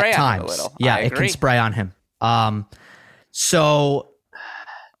can spray at on times. him a little. Yeah, it can spray on him. So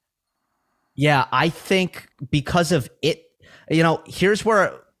yeah, I think because of it, you know, here's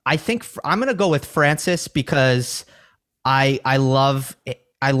where I think I'm going to go with Francis, because I love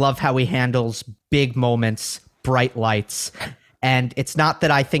how he handles big moments, bright lights. And it's not that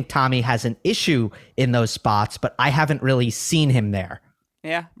I think Tommy has an issue in those spots, but I haven't really seen him there.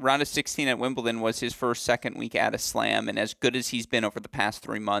 Yeah, round of 16 at Wimbledon was his first, second week at a slam. And as good as he's been over the past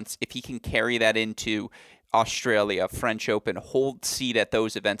 3 months, if he can carry that into Australia, French Open, hold seat at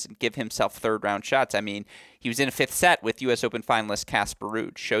those events and give himself third-round shots. I mean, he was in a 5th set with U.S. Open finalist Casper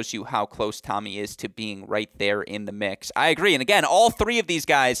Ruud. Shows you how close Tommy is to being right there in the mix. I agree. And again, all 3 of these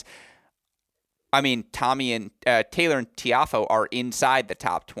guys, I mean, Tommy and Taylor and Tiafoe are inside the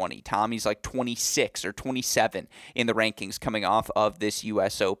top 20. Tommy's like 26 or 27 in the rankings coming off of this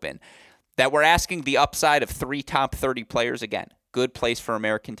U.S. Open. That we're asking the upside of 3 top 30 players again. Good place for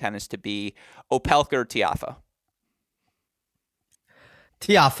American tennis to be. Opelka or Tiafoe?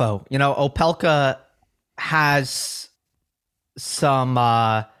 Tiafoe. Opelka has some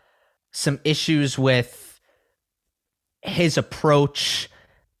issues with his approach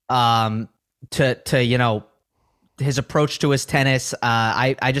to his approach to his tennis.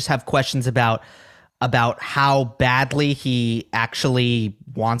 I just have questions about how badly he actually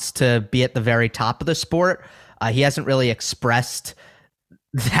wants to be at the very top of the sport. He hasn't really expressed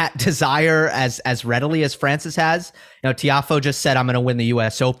that desire as readily as Francis has. Tiafoe just said, I'm going to win the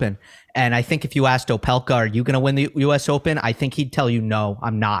U.S. Open. And I think if you asked Opelka, are you going to win the U.S. Open? I think he'd tell you, no,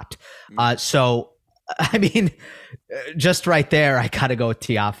 I'm not. So, I mean, just right there, I got to go with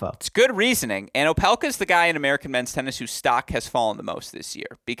Tiafoe. It's good reasoning. And Opelka's the guy in American men's tennis whose stock has fallen the most this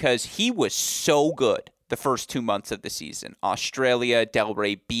year because he was so good the first 2 months of the season. Australia,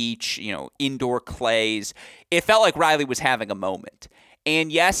 Delray Beach, indoor clays. It felt like Riley was having a moment.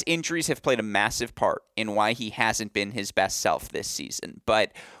 And yes, injuries have played a massive part in why he hasn't been his best self this season.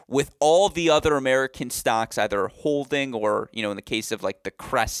 But with all the other American stocks either holding or, in the case of like the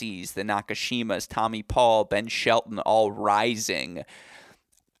Cressies, the Nakashimas, Tommy Paul, Ben Shelton, all rising,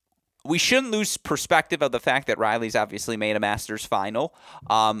 we shouldn't lose perspective of the fact that Riley's obviously made a Masters final.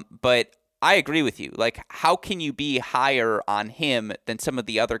 But I agree with you. Like, how can you be higher on him than some of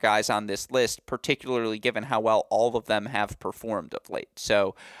the other guys on this list, particularly given how well all of them have performed of late?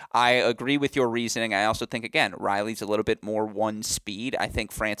 So I agree with your reasoning. I also think, again, Riley's a little bit more one speed. I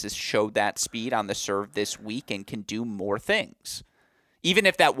think Francis showed that speed on the serve this week and can do more things. Even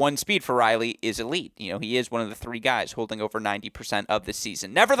if that one speed for Riley is elite. He is one of the 3 guys holding over 90% of the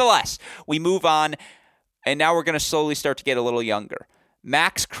season. Nevertheless, we move on, and now we're going to slowly start to get a little younger.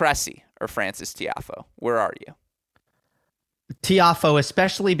 Max Cressy or Francis Tiafoe? Where are you? Tiafoe,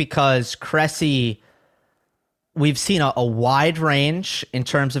 especially because Cressy, we've seen a wide range in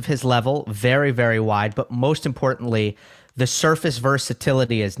terms of his level, very, very wide, but most importantly, the surface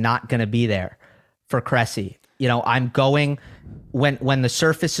versatility is not going to be there for Cressy. I'm going when the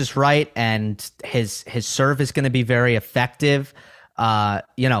surface is right and his serve is going to be very effective, and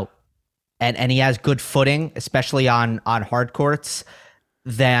he has good footing, especially on hard courts,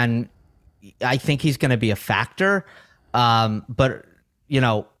 then I think he's going to be a factor. But,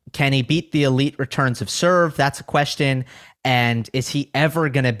 can he beat the elite returns of serve? That's a question. And is he ever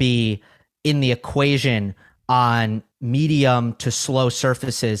going to be in the equation on medium to slow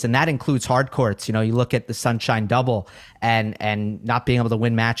surfaces? And that includes hard courts. You look at the Sunshine Double and not being able to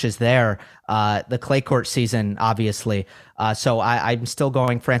win matches there, the clay court season, obviously. So I'm still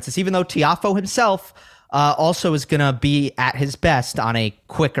going Francis, even though Tiafoe himself also is going to be at his best on a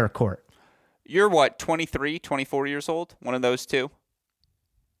quicker court. You're what, 23, 24 years old? One of those two?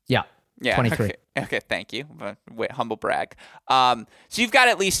 Yeah, 23. Okay, thank you. Wait, humble brag. So you've got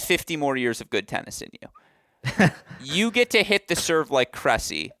at least 50 more years of good tennis in you. You get to hit the serve like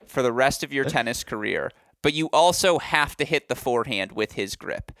Cressy for the rest of your tennis career, but you also have to hit the forehand with his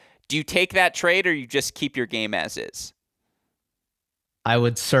grip. Do you take that trade or you just keep your game as is? I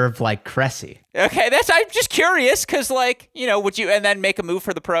would serve like Cressy. Okay, I'm just curious because, would you and then make a move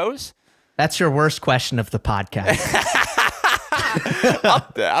for the pros? That's your worst question of the podcast.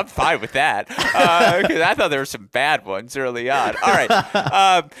 I'm fine with that. I thought there were some bad ones early on. All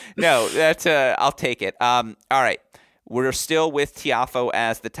right. No, that's I'll take it. All right. We're still with Tiafoe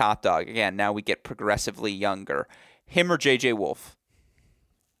as the top dog. Again, now we get progressively younger. Him or JJ Wolf?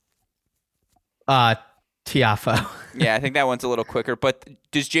 Tiafoe. Yeah, I think that one's a little quicker. But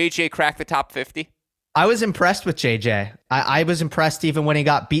does JJ crack the top 50? I was impressed with JJ. I was impressed even when he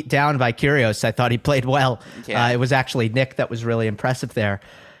got beat down by Kyrgios. I thought he played well. Yeah. It was actually Nick that was really impressive there.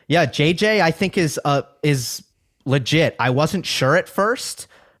 Yeah, JJ I think is legit. I wasn't sure at first,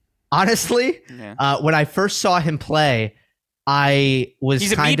 honestly. Yeah. When I first saw him play, He's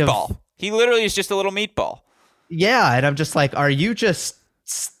a meatball. He literally is just a little meatball. Yeah, and I'm just like, are you just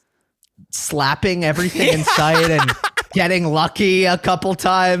slapping everything in sight and getting lucky a couple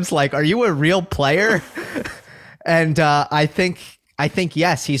times? Like, are you a real player? And I think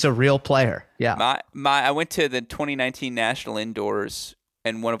yes, he's a real player. Yeah. I went to the 2019 National Indoors,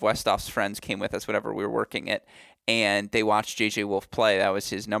 and one of Westhoff's friends came with us whenever we were working it, and they watched JJ Wolf play. That was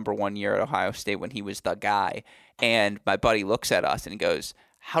his number 1 year at Ohio State when he was the guy. And my buddy looks at us and he goes,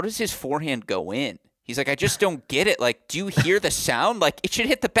 "How does his forehand go in?" He's like, "I just don't get it. Like, do you hear the sound? Like, it should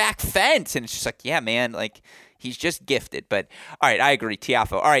hit the back fence." And it's just like, yeah, man, like, He's just gifted. But all right, I agree,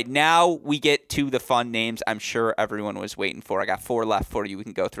 Tiafoe. All right, now we get to the fun names I'm sure everyone was waiting for. I got 4 left for you. We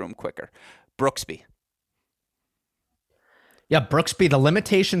can go through them quicker. Brooksby. Yeah, Brooksby, the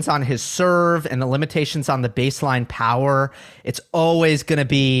limitations on his serve and the limitations on the baseline power, it's always going to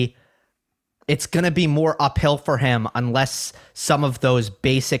be more uphill for him unless some of those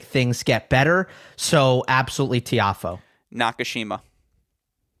basic things get better. So absolutely Tiafoe. Nakashima.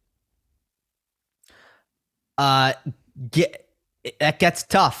 That gets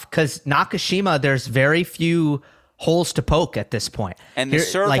tough because Nakashima, there's very few holes to poke at this point. And the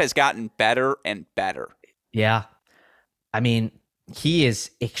serve has gotten better and better. Yeah. I mean, he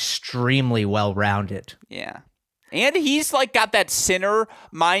is extremely well-rounded. Yeah. And he's like got that Sinner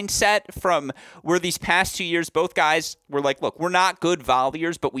mindset from where these past 2 years, both guys were like, look, we're not good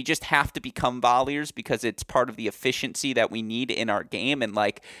volleyers, but we just have to become volleyers because it's part of the efficiency that we need in our game. And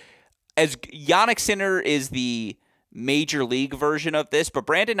like, as Yannick Sinner is the major league version of this, but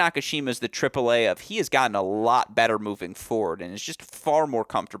Brandon Nakashima is the AAA of he has gotten a lot better moving forward and is just far more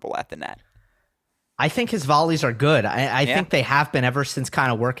comfortable at the net. I think his volleys are good. I think they have been ever since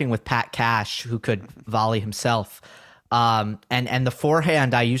kind of working with Pat Cash, who could volley himself. And the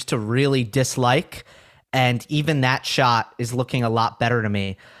forehand I used to really dislike, and even that shot is looking a lot better to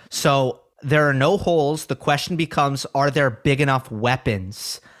me. So there are no holes. The question becomes, are there big enough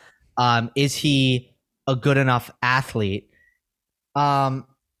weapons? Is he a good enough athlete? And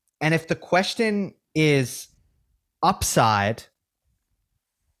if the question is upside,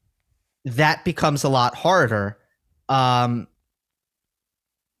 that becomes a lot harder. Where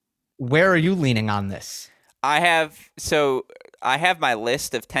are you leaning on this? I have my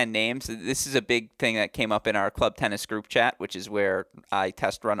list of 10 names. This is a big thing that came up in our club tennis group chat, which is where I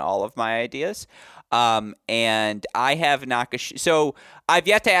test run all of my ideas. And I have Nakashima. So I've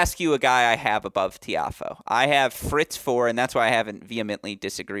yet to ask you a guy I have above Tiafoe. I have Fritz 4, and that's why I haven't vehemently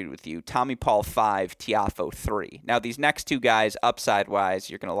disagreed with you. Tommy Paul 5, Tiafoe 3. Now, these next two guys, upside-wise,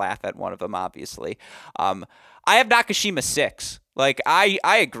 you're going to laugh at one of them, obviously. I have Nakashima 6. Like, I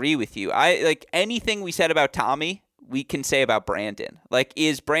agree with you. Like anything we said about Tommy, we can say about Brandon. Like,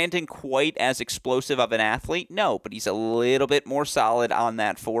 is Brandon quite as explosive of an athlete? No, but he's a little bit more solid on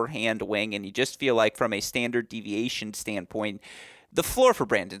that forehand wing, and you just feel like from a standard deviation standpoint, the floor for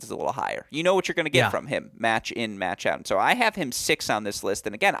Brandon is a little higher. You know what you're going to get from him, match in, match out. And so I have him 6 on this list.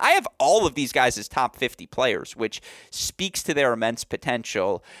 And again, I have all of these guys as top 50 players, which speaks to their immense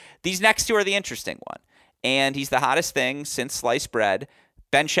potential. These next two are the interesting one. And he's the hottest thing since sliced bread,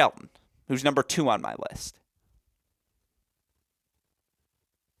 Ben Shelton, who's number 2 on my list.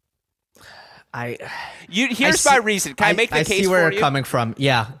 Here's my reason. Can I make the case for you? I see where you're coming from.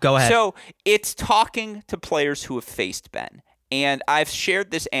 Yeah, go ahead. So it's talking to players who have faced Ben. And I've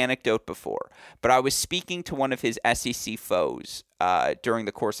shared this anecdote before, but I was speaking to one of his SEC foes during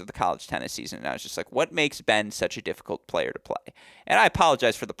the course of the college tennis season, and I was just like, what makes Ben such a difficult player to play? And I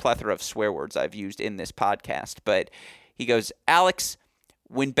apologize for the plethora of swear words I've used in this podcast, but he goes, Alex,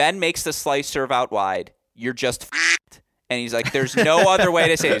 when Ben makes the slice serve out wide, you're just f***ed. And he's like, there's no other way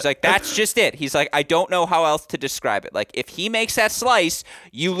to say it. He's like, that's just it. He's like, I don't know how else to describe it. Like, if he makes that slice,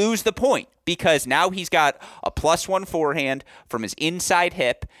 you lose the point because now he's got a +1 forehand from his inside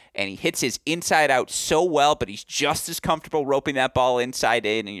hip, and he hits his inside out so well, but he's just as comfortable roping that ball inside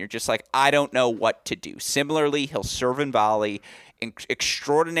in, and you're just like, I don't know what to do. Similarly, he'll serve and volley.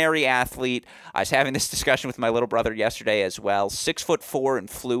 Extraordinary athlete. I was having this discussion with my little brother yesterday as well. 6'4" and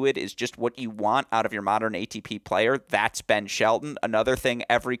fluid is just what you want out of your modern ATP player. That's Ben Shelton. Another thing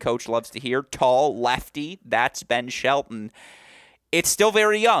every coach loves to hear. Tall, lefty. That's Ben Shelton. It's still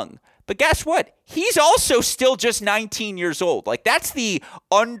very young. But guess what? He's also still just 19 years old. Like, that's the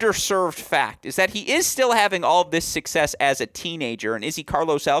underserved fact, is that he is still having all of this success as a teenager. And is he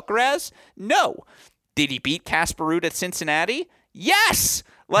Carlos Alcaraz? No. Did he beat Casper Ruud at Cincinnati? Yes.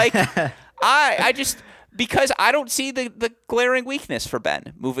 Like, I just, because I don't see the glaring weakness for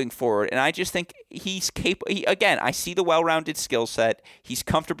Ben moving forward. And I just think he's capable. Again, I see the well-rounded skill set. He's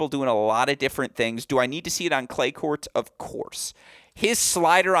comfortable doing a lot of different things. Do I need to see it on clay courts? Of course. His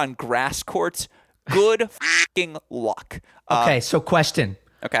slider on grass courts, good fucking luck. Okay, so question.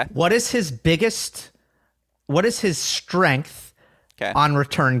 Okay. What is his strength on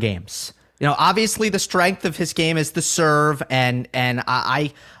return games? You know, obviously the strength of his game is the serve, and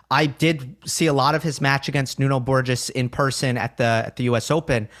I did see a lot of his match against Nuno Borges in person at the U.S.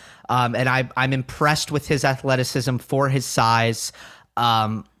 Open, and I'm impressed with his athleticism for his size.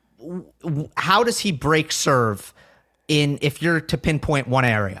 How does he break serve if you're to pinpoint one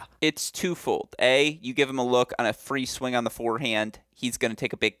area? It's twofold. A, you give him a look on a free swing on the forehand, he's going to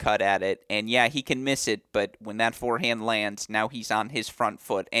take a big cut at it. And yeah, he can miss it, but when that forehand lands, now he's on his front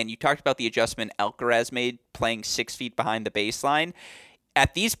foot. And you talked about the adjustment Alcaraz made playing 6 feet behind the baseline.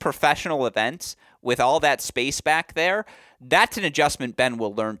 At these professional events, with all that space back there, that's an adjustment Ben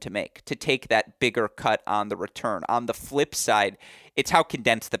will learn to make, to take that bigger cut on the return. On the flip side, it's how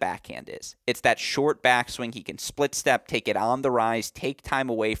condensed the backhand is. It's that short backswing. He can split step, take it on the rise, take time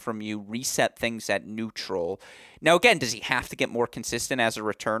away from you, reset things at neutral. Now, again, does he have to get more consistent as a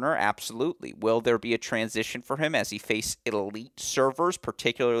returner? Absolutely. Will there be a transition for him as he faces elite servers,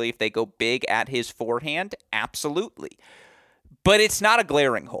 particularly if they go big at his forehand? Absolutely. But it's not a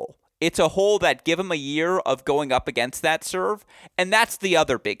glaring hole. It's a hole that give him a year of going up against that serve. And that's the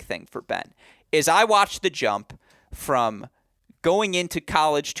other big thing for Ben, is I watched the jump from going into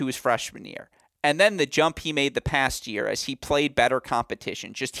college to his freshman year. And then the jump he made the past year as he played better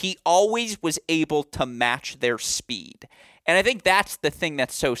competition. Just he always was able to match their speed. And I think that's the thing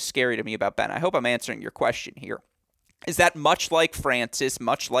that's so scary to me about Ben. I hope I'm answering your question here. Is that much like Francis,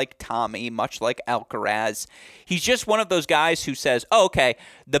 much like Tommy, much like Alcaraz, he's just one of those guys who says, oh, okay,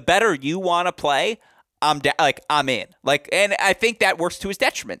 the better you want to play, I'm in. And I think that works to his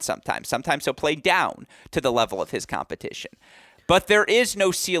detriment sometimes. Sometimes he'll play down to the level of his competition. But there is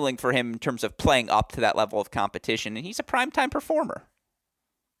no ceiling for him in terms of playing up to that level of competition, and he's a primetime performer.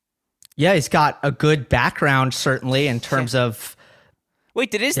 Yeah, he's got a good background, certainly, in terms of...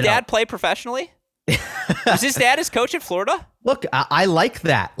 Wait, did his dad play professionally? Was his dad his coach at Florida? Look, I like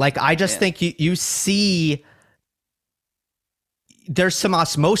that. I just think you see there's some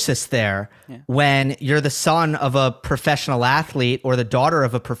osmosis there when you're the son of a professional athlete or the daughter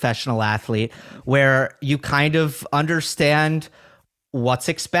of a professional athlete, where you kind of understand what's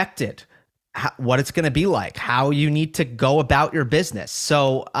expected, what it's going to be like, how you need to go about your business.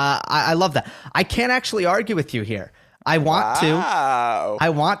 So I love that. I can't actually argue with you here. I want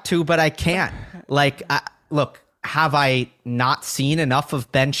to, but I can't. Look, have I not seen enough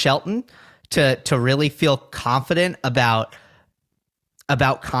of Ben Shelton to really feel confident about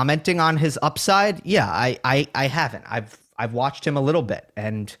commenting on his upside? Yeah, I haven't. I've watched him a little bit,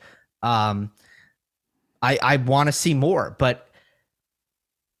 and I want to see more. But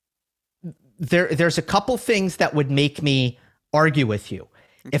there's a couple things that would make me argue with you.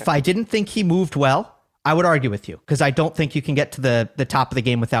 Okay. If I didn't think he moved well, I would argue with you, because I don't think you can get to the top of the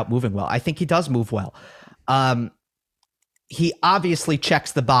game without moving well. I think he does move well. He obviously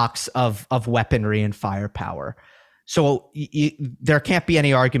checks the box of weaponry and firepower. So there can't be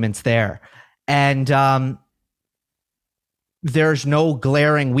any arguments there. And there's no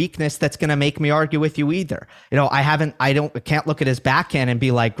glaring weakness that's going to make me argue with you either. I can't look at his backhand and be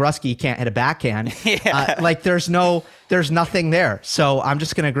like, Grusky can't hit a backhand. There's nothing there. So I'm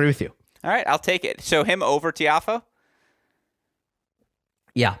just going to agree with you. All right, I'll take it. So him over Tiafoe?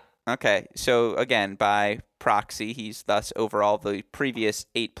 Yeah. Okay, so again, by proxy, he's thus overall the previous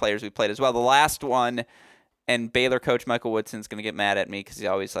 8 players we played as well. The last one, and Baylor coach Michael Woodson's going to get mad at me because he's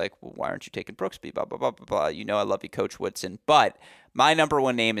always like, well, why aren't you taking Brooksby, blah, blah, blah, blah, blah. You know I love you, Coach Woodson. But my number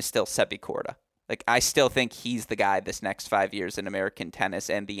one name is still Sebi Korda. I still think he's the guy this next 5 years in American tennis.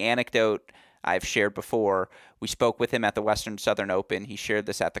 And the anecdote I've shared before, we spoke with him at the Western Southern Open. He shared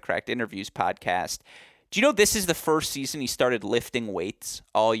this at the Cracked Interviews podcast. Do you know this is the first season he started lifting weights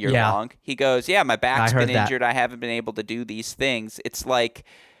all year long? He goes, yeah, my back's been injured. I haven't been able to do these things. It's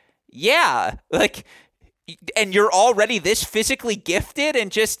and you're already this physically gifted,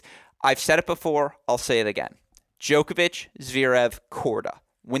 and just, I've said it before, I'll say it again. Djokovic, Zverev, Korda.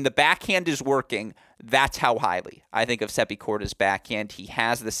 When the backhand is working, that's how highly I think of Sebi Korda's backhand. He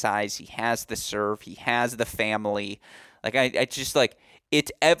has the size, he has the serve, he has the family.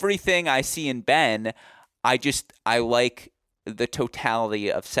 It's everything I see in Ben. I like the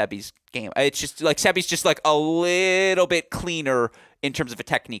totality of Sebi's game. It's just Sebi's just a little bit cleaner in terms of a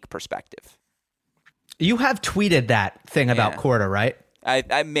technique perspective. You have tweeted that thing about Korda, right?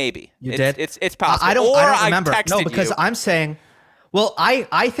 I maybe. You did? It's possible. I don't remember. No, because you. I'm saying, well,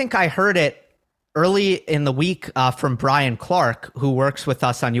 I think I heard it early in the week from Brian Clark, who works with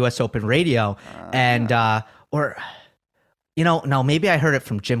us on US Open Radio, and maybe I heard it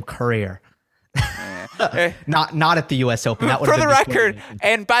from Jim Courier. Not at the U.S. Open. That for the record,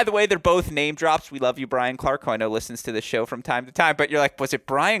 and by the way, they're both name drops. We love you, Brian Clark, who I know listens to the show from time to time. But you're like, was it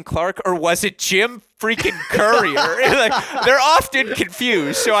Brian Clark or was it Jim freaking Courier? They're often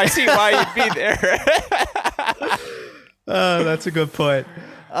confused, so I see why you'd be there. That's a good point.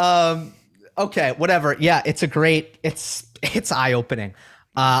 Okay, whatever. Yeah, it's eye-opening.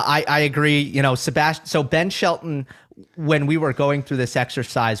 I agree. Sebastian. So Ben Shelton when we were going through this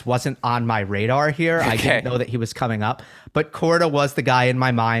exercise, wasn't on my radar here. Okay. I didn't know that he was coming up. But Korda was the guy in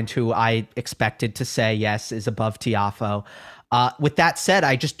my mind who I expected to say, yes, is above Tiafoe. With that said,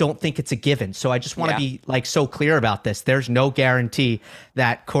 I just don't think it's a given. So I just want to be like so clear about this. There's no guarantee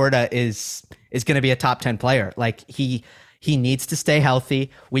that Korda is going to be a top 10 player. Like he needs to stay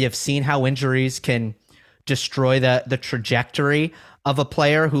healthy. We have seen how injuries can destroy the trajectory of a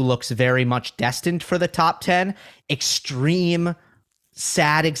player who looks very much destined for the top 10. Extreme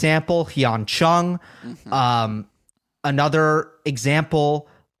sad example, Hyun Chung. Another example,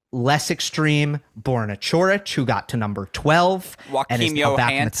 less extreme, Borna Choric, who got to number 12 and is now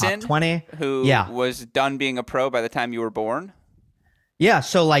back in the top 20. Who was done being a pro by the time you were born. Yeah,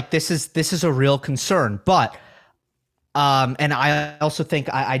 so like this is a real concern. But and I also think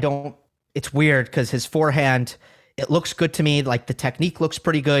I don't, it's weird because his forehand, it looks good to me. Like the technique looks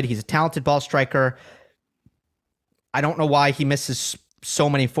pretty good. He's a talented ball striker. I don't know why he misses so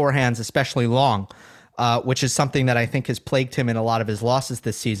many forehands, especially long, which is something that I think has plagued him in a lot of his losses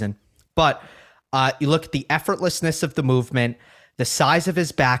this season. But you look at the effortlessness of the movement, the size of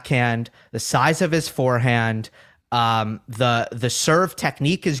his backhand, the size of his forehand, the serve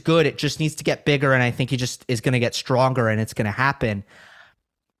technique is good. It just needs to get bigger, and I think he just is going to get stronger, and it's going to happen.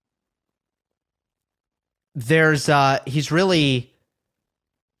 There's he's really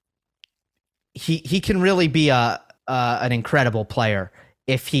he can really be an incredible player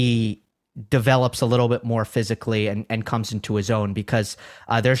if he develops a little bit more physically and comes into his own, because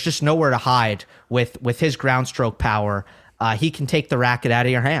there's just nowhere to hide with his ground stroke power. He can take the racket out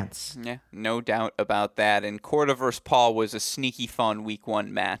of your hands. Yeah, no doubt about that. And Korda versus Paul was a sneaky fun week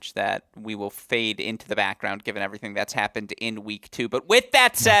 1 match that we will fade into the background given everything that's happened in week 2. But with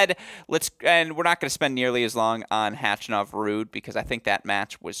that said, and we're not going to spend nearly as long on Khachanov Ruud because I think that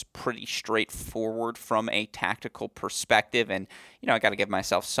match was pretty straightforward from a tactical perspective. And, I got to give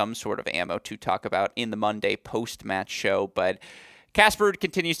myself some sort of ammo to talk about in the Monday post-match show. But Casper Ruud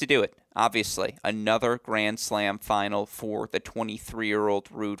continues to do it. Obviously, another Grand Slam final for the 23-year-old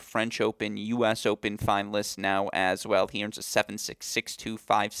Ruud, French Open, U.S. Open finalist now as well. He earns a 7-6, 6-2,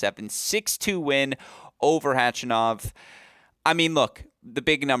 5-7, 6-2 win over Khachanov. I mean, look, the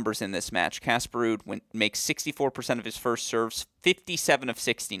big numbers in this match. Casper Ruud makes 64% of his first serves, 57 of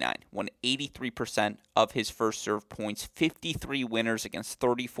 69, won 83% of his first serve points, 53 winners against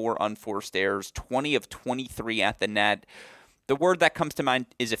 34 unforced errors, 20 of 23 at the net. The word that comes to mind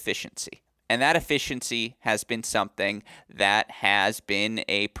is efficiency. And that efficiency has been something that has been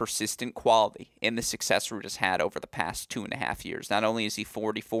a persistent quality in the success Ruud has had over the past 2.5 years. Not only is he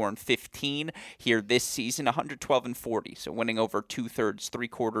 44-15 here this season, 112-40, so winning over 2/3,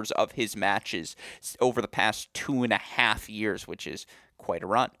 3/4 of his matches over the past 2.5 years, which is quite a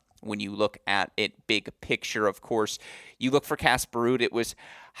run. When you look at it big picture, of course, you look for Casper Ruud, it was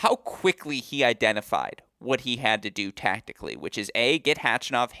how quickly he identified what he had to do tactically, which is A, get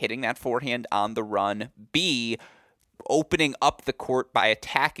Khachanov hitting that forehand on the run, B, opening up the court by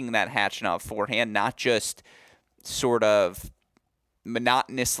attacking that Khachanov forehand, not just sort of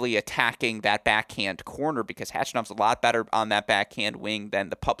monotonously attacking that backhand corner, because Khachanov's a lot better on that backhand wing than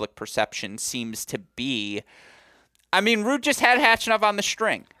the public perception seems to be. I mean, Ruud just had Khachanov on the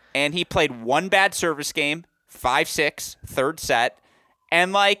string, and he played one bad service game, 5-6, third set,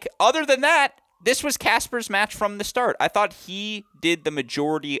 and other than that, this was Casper's match from the start. I thought he did the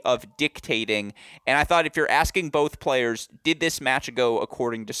majority of dictating, and I thought if you're asking both players, did this match go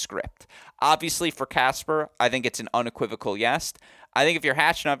according to script? Obviously, for Casper, I think it's an unequivocal yes. I think if you're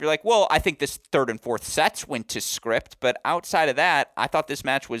Khachanov, you're like, well, I think this third and fourth sets went to script, but outside of that, I thought this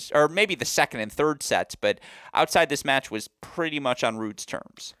match was, or maybe the second and third sets, but outside this match was pretty much on Ruud's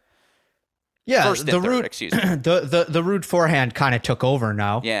terms. Yeah, First and third, excuse me. the Ruud forehand kind of took over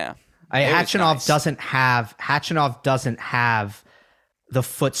now. Yeah. Khachanov doesn't have the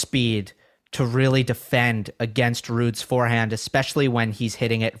foot speed to really defend against Ruud's forehand, especially when he's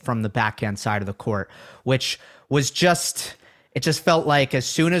hitting it from the backhand side of the court, which was it just felt like as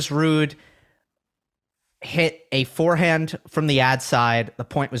soon as Ruud hit a forehand from the ad side, the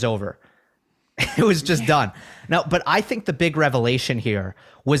point was over. It was just done. Now, but I think the big revelation here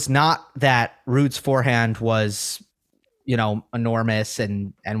was not that Ruud's forehand was, enormous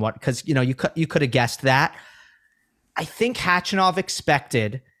and what, because, you could have guessed that. I think Khachanov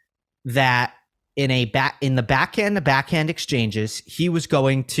expected that in the backhand exchanges, he was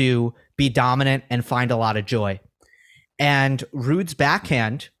going to be dominant and find a lot of joy. And Ruud's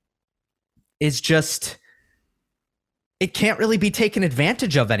backhand is just, it can't really be taken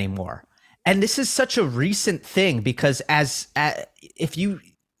advantage of anymore. And this is such a recent thing because if you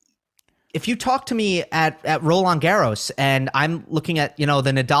if you talk to me at Roland Garros and I'm looking at, the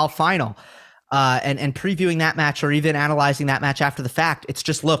Nadal final and previewing that match or even analyzing that match after the fact, it's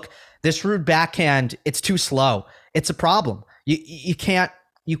just, look, this Ruud backhand, it's too slow. It's a problem. You can't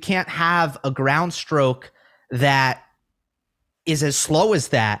have a ground stroke that is as slow as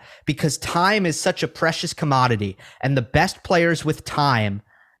that, because time is such a precious commodity, and the best players with time,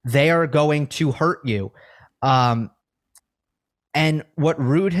 they are going to hurt you. And what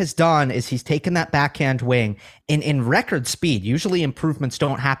Ruud has done is he's taken that backhand wing in record speed. Usually improvements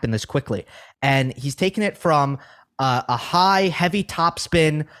don't happen this quickly. And he's taken it from a high, heavy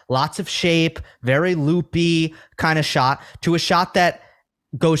topspin, lots of shape, very loopy kind of shot, to a shot that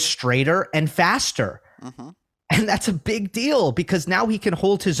goes straighter and faster. Mm-hmm. And that's a big deal, because now he can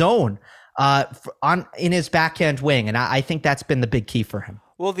hold his own in his backhand wing. And I think that's been the big key for him.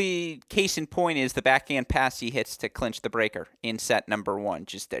 Well, the case in point is the backhand pass he hits to clinch the breaker in set number 1.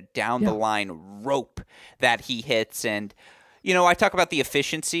 Just a down-the-line rope that he hits. And, I talk about the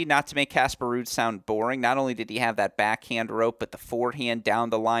efficiency, not to make Casper Ruud sound boring. Not only did he have that backhand rope, but the forehand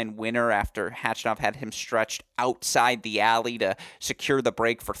down-the-line winner after Khachanov had him stretched outside the alley to secure the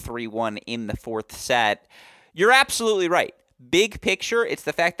break for 3-1 in the 4th set. You're absolutely right. Big picture, it's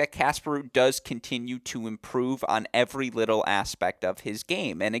the fact that Casper Ruud does continue to improve on every little aspect of his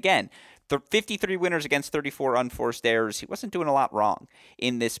game. And again, the 53 winners against 34 unforced errors, he wasn't doing a lot wrong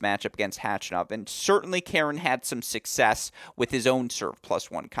in this matchup against Khachanov. And certainly Karen had some success with his own serve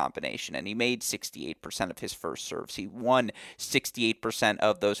 +1 combination, and he made 68% of his first serves. He won 68%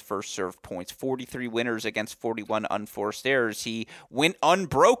 of those first serve points. 43 winners against 41 unforced errors. He went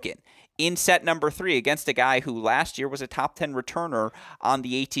unbroken in set number 3 against a guy who last year was a top 10 returner on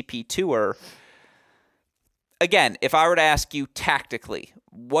the ATP Tour. Again, if I were to ask you tactically,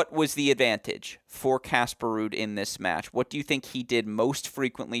 what was the advantage for Casper Ruud in this match? What do you think he did most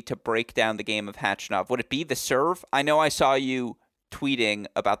frequently to break down the game of Khachanov? Would it be the serve? I know I saw you tweeting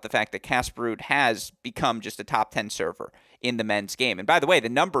about the fact that Casper Ruud has become just a top 10 server in the men's game. And by the way, the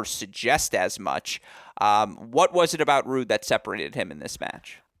numbers suggest as much. What was it about Ruud that separated him in this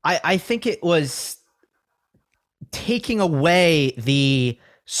match? I think it was taking away the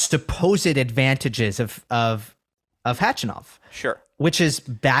supposed advantages of Khachanov. Sure. Which is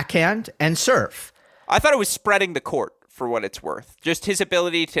backhand and serve. I thought it was spreading the court, for what it's worth. Just his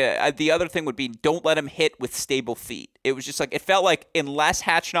ability to, the other thing would be, don't let him hit with stable feet. It was just like, it felt like unless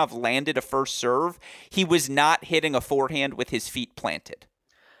Khachanov landed a first serve, he was not hitting a forehand with his feet planted.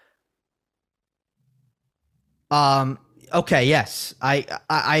 Okay, yes,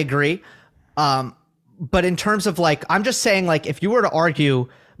 I agree. But in terms of I'm just saying, if you were to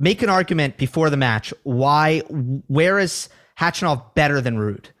make an argument before the match, where is Khachanov better than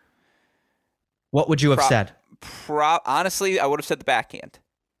Ruud? What would you have said? Honestly, I would have said the backhand.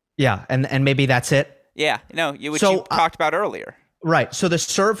 Yeah, and maybe that's it. Yeah, you talked about earlier. Right. So the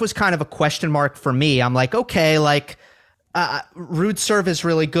serve was kind of a question mark for me. I'm like, okay, Ruud's serve is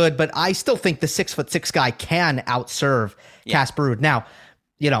really good, but I still think the 6'6" guy can outserve Casper Ruud. Now,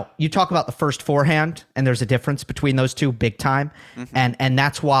 you talk about the first forehand, and there's a difference between those two big time. Mm-hmm. And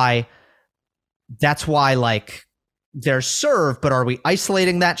that's why there's serve, but are we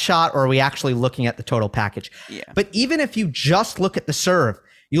isolating that shot, or are we actually looking at the total package? Yeah. But even if you just look at the serve,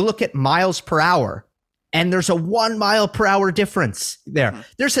 you look at miles per hour, and there's a 1 mile per hour difference there. Mm-hmm.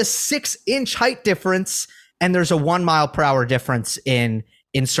 There's a 6-inch height difference, and there's a 1 mile per hour difference in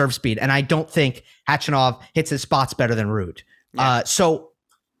serve speed. And I don't think Khachanov hits his spots better than Ruud. Yeah. So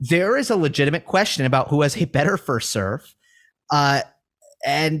there is a legitimate question about who has a better first serve.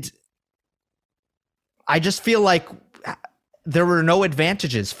 And I just feel like there were no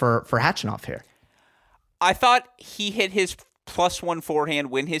advantages for Khachanov here. I thought he hit his +1 forehand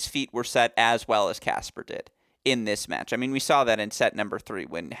when his feet were set as well as Casper did in this match. I mean, we saw that in set number 3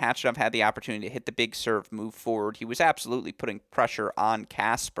 when Khachanov had the opportunity to hit the big serve, move forward. He was absolutely putting pressure on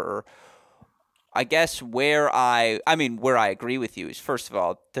Casper. I guess where I agree with you is, first of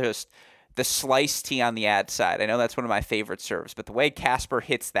all, there's the slice tee on the ad side. I know that's one of my favorite serves, but the way Casper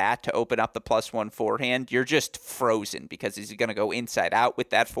hits that to open up the +1 forehand, you're just frozen, because is he going to go inside out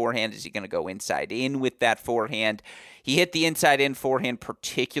with that forehand? Is he going to go inside in with that forehand? He hit the inside in forehand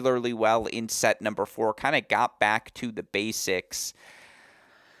particularly well in set number 4, kind of got back to the basics.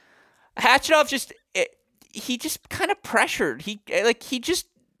 Khachanov he just kind of pressured. He just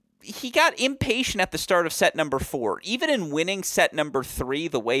he got impatient at the start of set number 4. Even in winning set number 3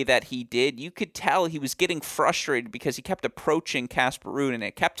 the way that he did, you could tell he was getting frustrated because he kept approaching Casper Ruud and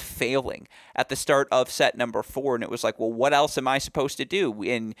it kept failing at the start of set number 4. And it was like, well, what else am I supposed to do?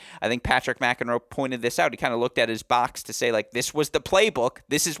 And I think Patrick McEnroe pointed this out. He kind of looked at his box to say, like, this was the playbook.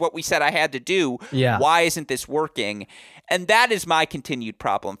 This is what we said I had to do. Yeah. Why isn't this working? And that is my continued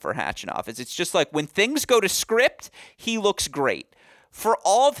problem for Khachanov. It's just like when things go to script, he looks great. For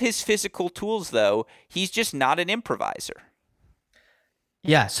all of his physical tools, though, he's just not an improviser.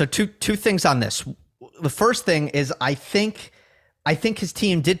 Yeah, so two things on this. The first thing is I think his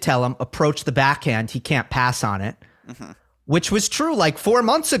team did tell him, approach the backhand, he can't pass on it, which was true like 4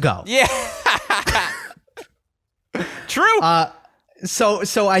 months ago. Yeah. True.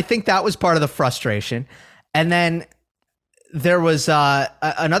 So I think that was part of the frustration. And then there was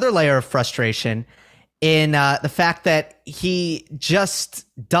another layer of frustration in the fact that he just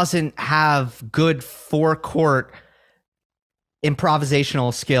doesn't have good forecourt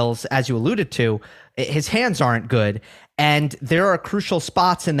improvisational skills, as you alluded to. His hands aren't good. And there are crucial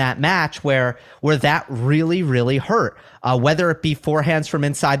spots in that match where that really, really hurt, whether it be forehands from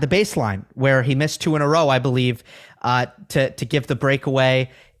inside the baseline, where he missed 2 in a row, I believe, to give the breakaway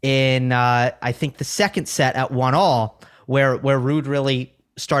in, I think, the second set at 1-1, where Ruud really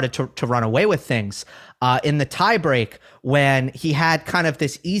started to run away with things. In the tiebreak, when he had kind of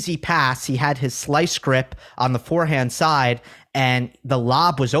this easy pass, he had his slice grip on the forehand side, and the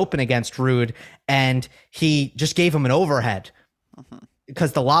lob was open against Ruud, and he just gave him an overhead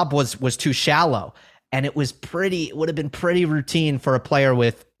because the lob was too shallow. And it would have been pretty routine for a player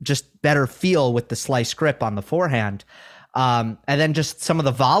with just better feel with the slice grip on the forehand. And then just some of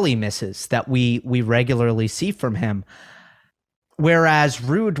the volley misses that we regularly see from him. Whereas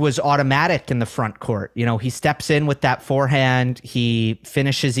Ruud was automatic in the front court. You know, he steps in with that forehand, he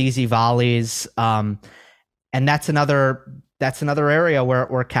finishes easy volleys, and that's another area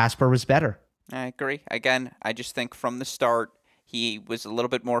where Casper was better. I agree. Again, I just think from the start, he was a little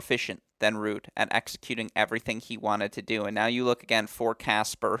bit more efficient than Ruud at executing everything he wanted to do. And now you look again for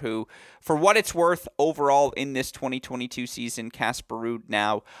Casper, who, for what it's worth, overall in this 2022 season, Casper Ruud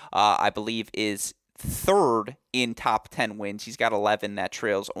now, I believe, is third in top 10 wins. He's got 11. That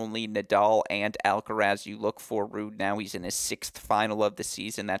trails only Nadal and Alcaraz. You look for Ruud now. He's in his 6th final of the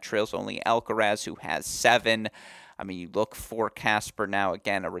season. That trails only Alcaraz, who has 7. I mean, you look for Casper now,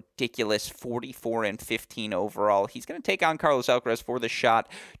 again, a ridiculous 44-15 overall. He's going to take on Carlos Alcaraz for the shot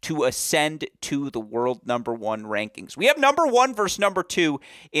to ascend to the world number 1 rankings. We have number 1 versus number 2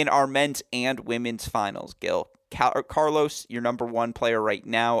 in our men's and women's finals, Gill. Carlos, your number 1 player right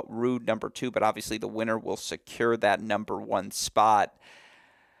now. Ruud, number 2, but obviously the winner will secure that number 1 spot.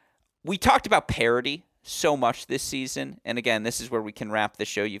 We talked about parity so much this season, and again, this is where we can wrap the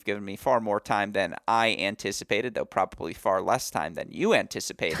show. You've given me far more time than I anticipated, though probably far less time than you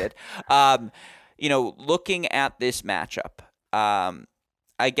anticipated. Looking at this matchup,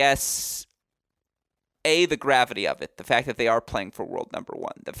 I guess, the gravity of it, the fact that they are playing for world number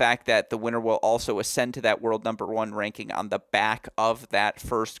 1, the fact that the winner will also ascend to that world number 1 ranking on the back of that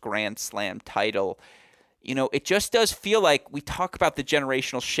first Grand Slam title. You know, it just does feel like we talk about the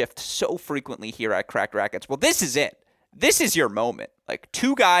generational shift so frequently here at Cracked Racquets. Well, this is it. This is your moment. Like,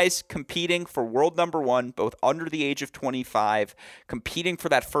 2 guys competing for world number 1, both under the age of 25, competing for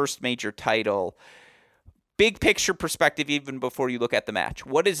that first major title. Big picture perspective, even before you look at the match.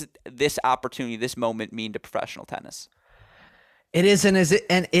 What does this opportunity, this moment mean to professional tennis? It isn't,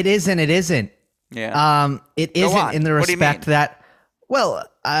 and it isn't. It isn't. Yeah. It isn't in the respect that, well,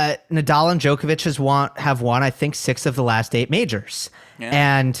 Nadal and Djokovic have won, I think, 6 of the last 8 majors,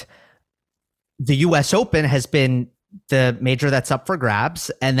 and the U.S. Open has been the major that's up for grabs.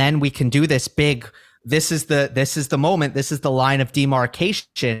 And then we can do this big. This is the moment. This is the line of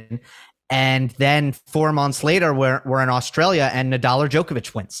demarcation. And then 4 months later, we're in Australia and Nadal or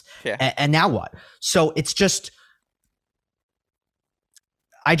Djokovic wins. Yeah. And now what? So it's just,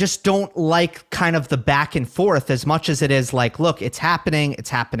 I just don't like kind of the back and forth as much as it is like, look, it's happening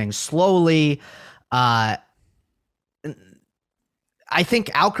slowly. I think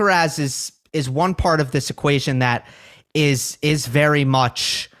Alcaraz is one part of this equation that is very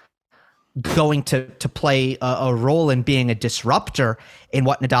much going to play a role in being a disruptor in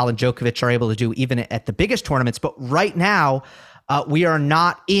what Nadal and Djokovic are able to do even at the biggest tournaments. But right now, we are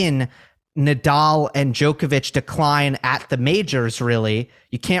not in Nadal and Djokovic decline at the majors, really.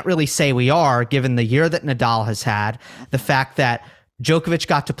 You can't really say we are, given the year that Nadal has had, the fact that Djokovic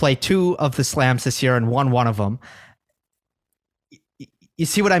got to play 2 of the slams this year and won 1 of them. You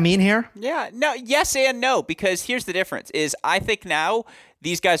see what I mean here? Yeah, no, yes and no, because here's the difference is I think now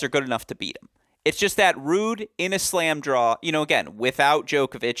these guys are good enough to beat him. It's just that Ruud in a slam draw, again, without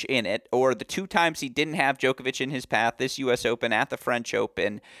Djokovic in it, or the 2 times he didn't have Djokovic in his path, this U.S. Open, at the French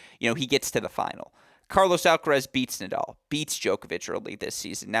Open, he gets to the final. Carlos Alcaraz beats Nadal, beats Djokovic early this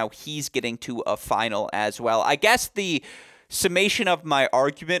season. Now he's getting to a final as well. I guess the summation of my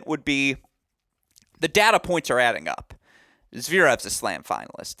argument would be the data points are adding up. Zverev's a slam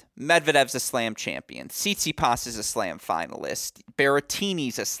finalist. Medvedev's a slam champion. Tsitsipas is a slam finalist.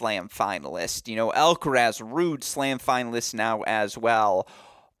 Berrettini's a slam finalist. Alcaraz, Ruud, slam finalists now as well.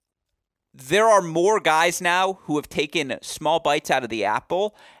 There are more guys now who have taken small bites out of the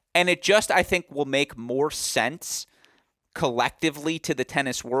apple, and it just, I think, will make more sense collectively to the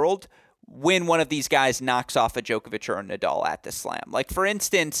tennis world when one of these guys knocks off a Djokovic or a Nadal at the slam. Like, for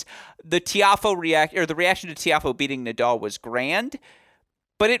instance, the reaction to Tiafoe beating Nadal was grand,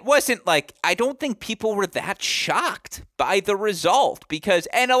 but it wasn't like, I don't think people were that shocked by the result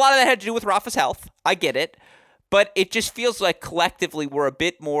and a lot of that had to do with Rafa's health. I get it. But it just feels like collectively we're a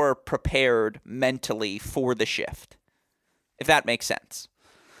bit more prepared mentally for the shift, if that makes sense.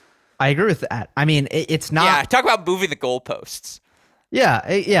 I agree with that. I mean, it's not. Yeah, talk about moving the goalposts.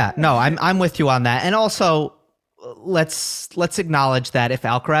 Yeah. No, I'm with you on that. And also, let's acknowledge that if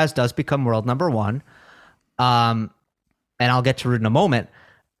Alcaraz does become world number 1, and I'll get to Ruud in a moment,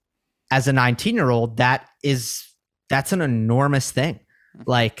 as a 19-year-old, that's an enormous thing.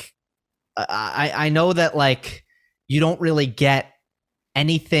 Like, I know that, like, you don't really get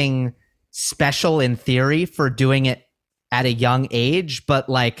anything special in theory for doing it at a young age, but,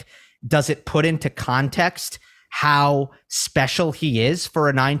 like, does it put into context how special he is for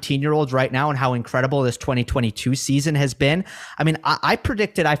a 19-year-old right now and how incredible this 2022 season has been? I mean, I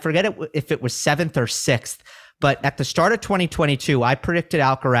predicted, I forget if it was 7th or 6th, but at the start of 2022, I predicted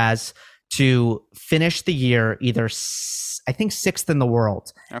Alcaraz to finish the year either, I think, 6th in the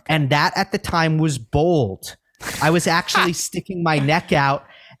world. Okay. And that at the time was bold. I was actually sticking my neck out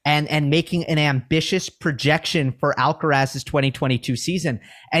and making an ambitious projection for Alcaraz's 2022 season,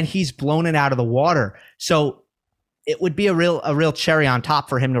 and he's blown it out of the water. So it would be a real cherry on top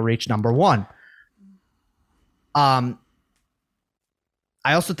for him to reach number 1. I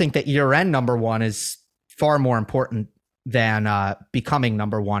also think that year-end number 1 is far more important than becoming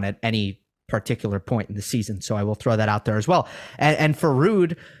number 1 at any particular point in the season. So I will throw that out there as well. And for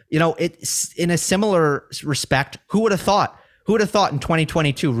Ruud, it's in a similar respect. Who would have thought? Who would have thought in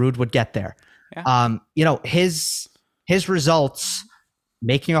 2022 Ruud would get there? Yeah. His results,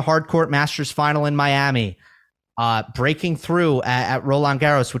 making a hard court Masters final in Miami, breaking through at Roland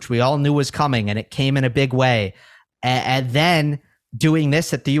Garros, which we all knew was coming, and it came in a big way, and then doing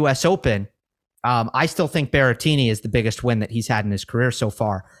this at the U.S. Open. I still think Berrettini is the biggest win that he's had in his career so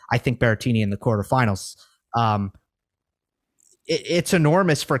far. I think Berrettini in the quarterfinals. It's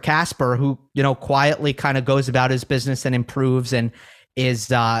enormous for Casper, who quietly kind of goes about his business and improves, and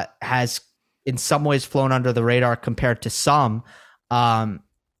has in some ways flown under the radar compared to some. I'm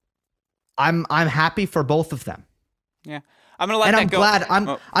happy for both of them. Yeah, I'm gonna let that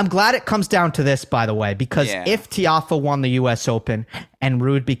go. I'm glad it comes down to this, by the way, because if Tiafoe won the U.S. Open and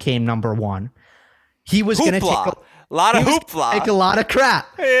Ruud became number 1, he was going to take a lot of hoopla, take a lot of crap.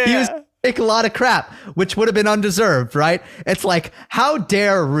 Yeah. He was take a lot of crap, which would have been undeserved, right? It's like, how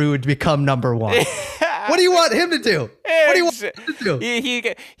dare Ruud become number 1? What do you want him to do? What do you want him to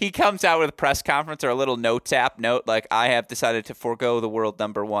do? He comes out with a press conference or a little notes app note like, I have decided to forego the world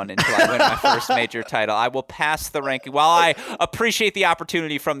number 1 until I win my first major title. I will pass the ranking. While I appreciate the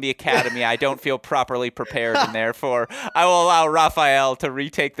opportunity from the academy, I don't feel properly prepared, and therefore I will allow Rafael to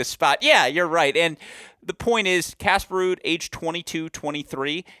retake the spot. Yeah, you're right. And the point is, Casper Ruud, age 22,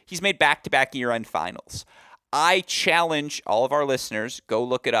 23, he's made back-to-back year-end finals. I challenge all of our listeners, go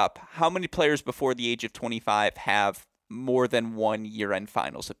look it up. How many players before the age of 25 have more than one year-end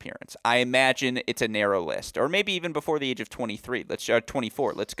finals appearance? I imagine it's a narrow list, or maybe even before the age of 23.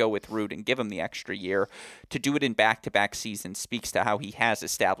 24. Let's go with Ruud and give him the extra year. To do it in back-to-back seasons speaks to how he has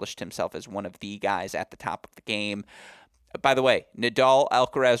established himself as one of the guys at the top of the game. By the way, Nadal,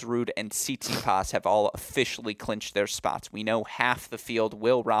 Alcaraz, Ruud, and Tsitsipas have all officially clinched their spots. We know half the field.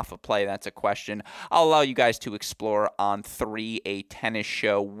 Will Rafa play? That's a question I'll allow you guys to explore on 3, a tennis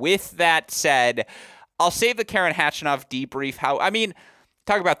show. With that said, I'll save the Karen Khachanov debrief.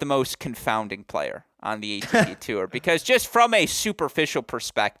 Talk about the most confounding player on the ATP Tour, because just from a superficial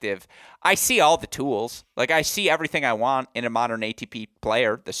perspective, I see all the tools. Like, I see everything I want in a modern ATP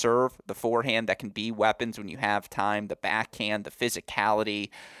player: the serve, the forehand that can be weapons when you have time, the backhand, the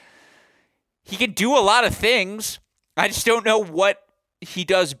physicality. He can do a lot of things. I just don't know what he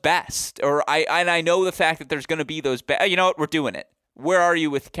does best, or I know the fact that there's going to be those. You know what? We're doing it. Where are you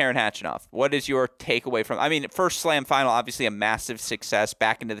with Karen Khachanov? What is your takeaway from? I mean, first Slam final, obviously a massive success,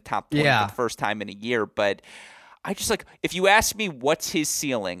 back into the top 20 for the first time in a year. But I just if you ask me what's his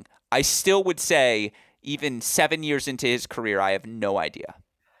ceiling, I still would say even 7 years into his career, I have no idea.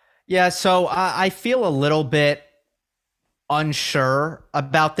 Yeah, so I feel a little bit unsure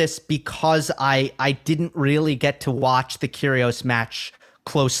about this because I didn't really get to watch the Kyrgios match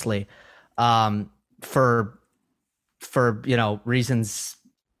closely for reasons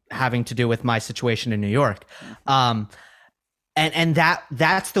having to do with my situation in New York. And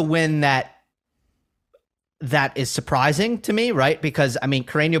that's the win that is surprising to me, right? Because I mean,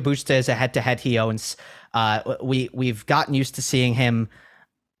 Carreño Busta is a head-to-head he owns. We've gotten used to seeing him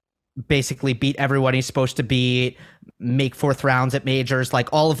basically beat everyone he's supposed to beat, make fourth rounds at majors.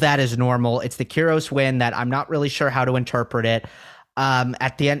 Like, all of that is normal. It's the Kyrgios win that I'm not really sure how to interpret it.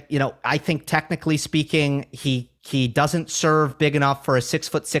 At the end, I think technically speaking, he doesn't serve big enough for a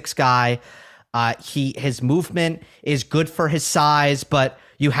 6'6" guy. His movement is good for his size, but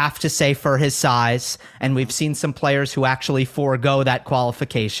you have to say for his size. And we've seen some players who actually forego that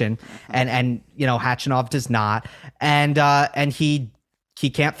qualification, and Khachanov does not. And he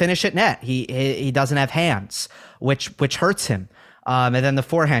can't finish at net. He doesn't have hands, which hurts him. And then the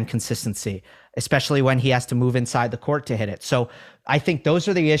forehand consistency, especially when he has to move inside the court to hit it. So I think those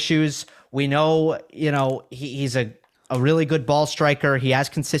are the issues. We know, he's a really good ball striker. He has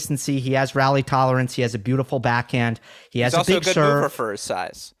consistency. He has rally tolerance. He has a beautiful backhand. He has a big serve. He's also a good mover for his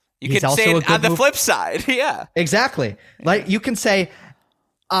size. You can say it on the flip side. Yeah, exactly. Like, you can say,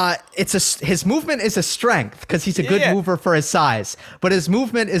 his movement is a strength because he's a good mover for his size, but his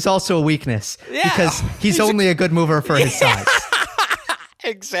movement is also a weakness because he's only a good mover for his size.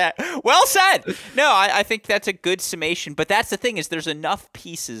 Exactly. Well said. No, I think that's a good summation, but that's the thing, is there's enough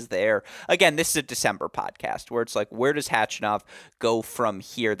pieces there. Again, this is a December podcast where it's like, where does Khachanov go from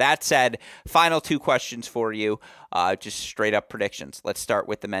here? That said, final two questions for you, just straight up predictions. Let's start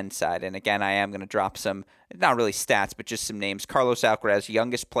with the men's side. And again, I am going to drop some, not really stats, but just some names. Carlos Alcaraz,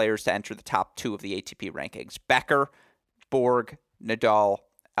 youngest players to enter the top 2 of the ATP rankings. Becker, Borg, Nadal,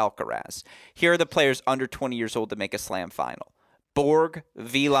 Alcaraz. Here are the players under 20 years old to make a Slam final. Borg,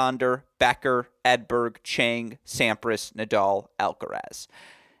 Wilander, Becker, Edberg, Chang, Sampras, Nadal, Alcaraz.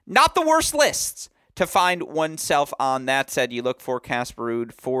 Not the worst lists to find oneself on. That said, you look for Casper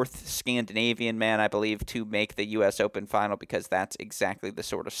Ruud, 4th Scandinavian man, I believe, to make the U.S. Open final, because that's exactly the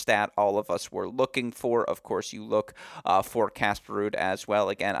sort of stat all of us were looking for. Of course, you look for Casper Ruud as well,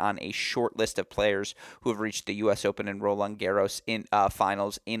 again, on a short list of players who have reached the U.S. Open and Roland Garros in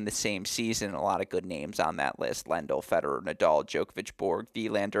finals in the same season. A lot of good names on that list: Lendl, Federer, Nadal, Djokovic, Borg,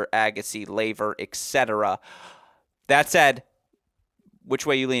 Wilander, Agassi, Laver, etc. That said, which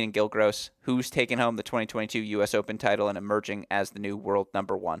way you leaning, Gill Gross? Who's taking home the 2022 U.S. Open title and emerging as the new world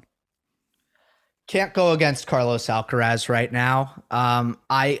number 1? Can't go against Carlos Alcaraz right now.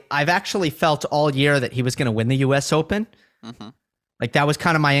 I've actually felt all year that he was going to win the U.S. Open. Mm-hmm. Like, that was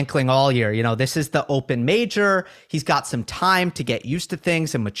kind of my inkling all year. This is the Open major. He's got some time to get used to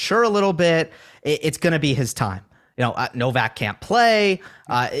things and mature a little bit. It's going to be his time. Novak can't play.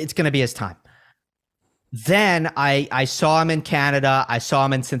 It's going to be his time. Then I saw him in Canada, I saw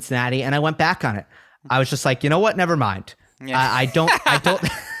him in Cincinnati, and I went back on it. I was just like, you know what? Never mind. Yeah. I don't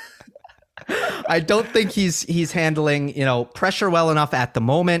I don't think he's handling, pressure well enough at the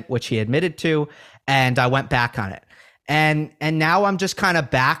moment, which he admitted to, and I went back on it. And now I'm just kind of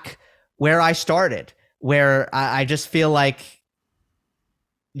back where I started, where I just feel like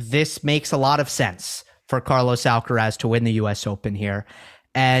this makes a lot of sense for Carlos Alcaraz to win the US Open here.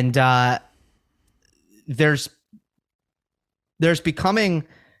 And there's becoming,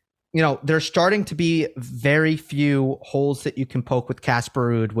 there's starting to be very few holes that you can poke with Casper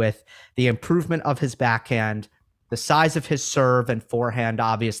Ruud, with the improvement of his backhand, the size of his serve and forehand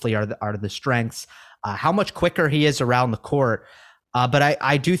obviously are the strengths, how much quicker he is around the court. But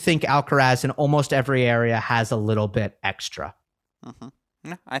I do think Alcaraz in almost every area has a little bit extra. Mm-hmm.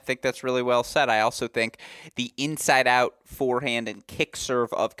 I think that's really well said. I also think the inside-out forehand and kick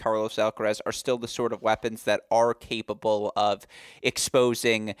serve of Carlos Alcaraz are still the sort of weapons that are capable of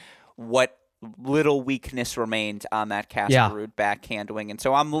exposing what little weakness remains on that Casper Ruud backhand wing. And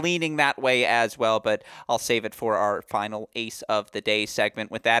so I'm leaning that way as well, but I'll save it for our final Ace of the Day segment.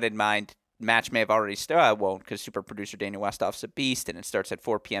 With that in mind, match may have already started. I won't, because super producer Daniel Westhoff's a beast, and it starts at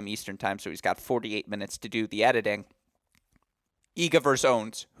 4 p.m. Eastern time, so he's got 48 minutes to do the editing. Iga versus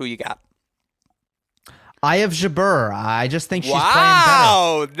Owens. Who you got? I have Jabeur. I just think she's playing better.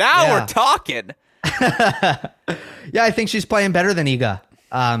 Wow, now we're talking. Yeah, I think she's playing better than Iga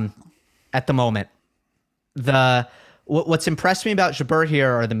at the moment. What's impressed me about Jabeur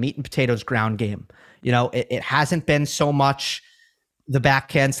here are the meat and potatoes ground game. It hasn't been so much the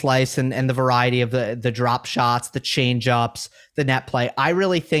backhand slice and the variety of the drop shots, the change ups, the net play. I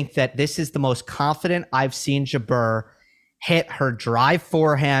really think that this is the most confident I've seen Jabeur hit her drive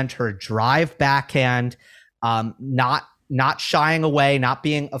forehand, her drive backhand, not shying away, not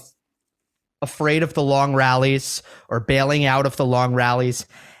being afraid of the long rallies or bailing out of the long rallies.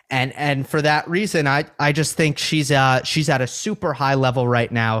 And for that reason, I just think she's at a super high level right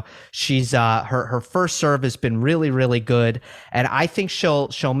now. She's her first serve has been really, really good, and I think she'll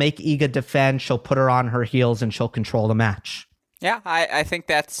make Iga defend. She'll put her on her heels and she'll control the match. Yeah, I think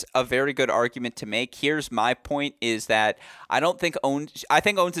that's a very good argument to make. Here's my point is that I think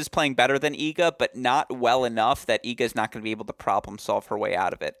Ons is playing better than Iga, but not well enough that Iga is not going to be able to problem solve her way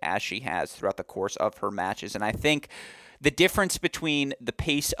out of it as she has throughout the course of her matches. And I think the difference between the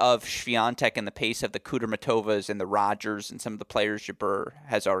pace of Swiatek and the pace of the Kudermetovas and the Rogers and some of the players Jabeur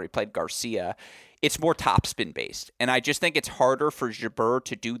has already played, Garcia, it's more topspin based. And I just think it's harder for Jabeur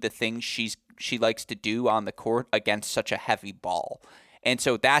to do the things she likes to do on the court against such a heavy ball. And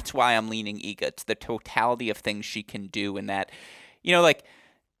so that's why I'm leaning Iga. It's the totality of things she can do in that, like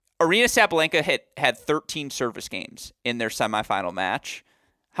Aryna Sabalenka had 13 service games in their semifinal match.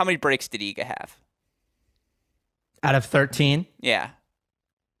 How many breaks did Iga have? Out of 13? Yeah.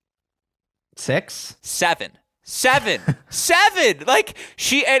 6? 7. Like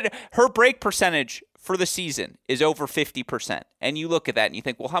and her break percentage for the season is over 50%. And you look at that and you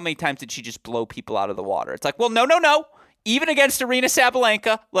think, well, how many times did she just blow people out of the water? It's like, well, no. Even against Aryna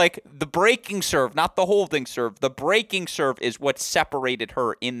Sabalenka, like the breaking serve, not the holding serve, the breaking serve is what separated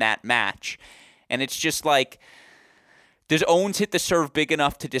her in that match. And it's just like, does Ons hit the serve big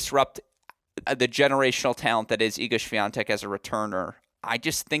enough to disrupt the generational talent that is Iga Swiatek as a returner? I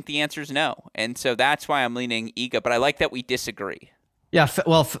just think the answer is no. And so that's why I'm leaning Iga, but I like that we disagree. Yeah,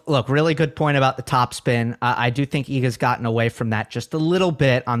 look, really good point about the topspin. I do think Iga's gotten away from that just a little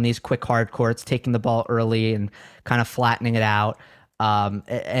bit on these quick hard courts, taking the ball early and kind of flattening it out.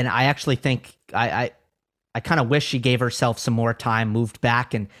 And I actually think I kind of wish she gave herself some more time, moved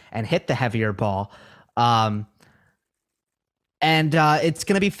back and hit the heavier ball. And it's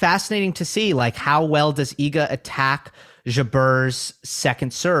going to be fascinating to see, like, how well does Iga attack Jabeur's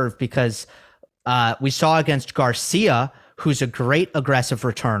second serve? Because we saw against Garcia, who's a great aggressive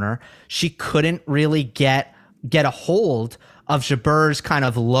returner, she couldn't really get a hold of Jabeur's kind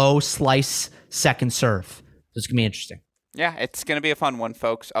of low slice second serve. It's going to be interesting. Yeah, it's going to be a fun one,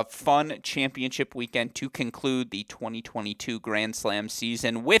 folks. A fun championship weekend to conclude the 2022 Grand Slam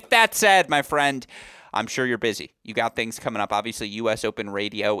season. With that said, my friend, I'm sure you're busy. You got things coming up. Obviously, U.S. Open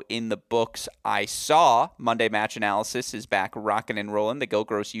Radio in the books. I saw Monday Match Analysis is back rocking and rolling. The Gill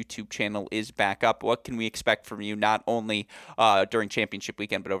Gross YouTube channel is back up. What can we expect from you, not only during championship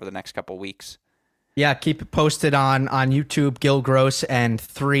weekend, but over the next couple weeks? Yeah, keep it posted on YouTube. Gill Gross and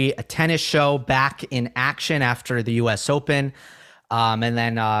 3, a tennis show back in action after the U.S. Open. And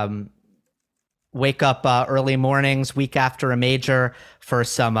then wake up early mornings, week after a major, for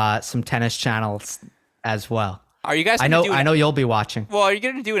some tennis channels as well. Are you guys? I know you'll be watching. Well, are you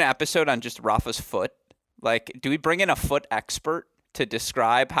going to do an episode on just Rafa's foot? Like, do we bring in a foot expert to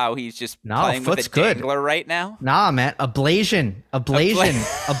describe how he's just playing with a dangler right now? Nah, man, ablation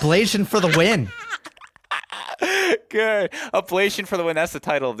for the win. Good. Ablation for the win. That's the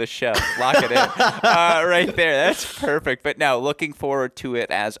title of this show. Lock it in. Right there. That's perfect. But no, looking forward to it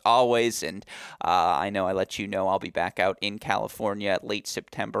as always. And I know I let you know I'll be back out in California late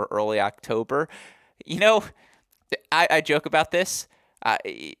September, early October. You know, I joke about this.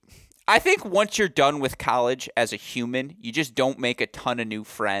 I think once you're done with college as a human, you just don't make a ton of new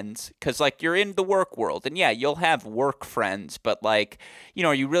friends because, like, you're in the work world. And, yeah, you'll have work friends, but, like, you know,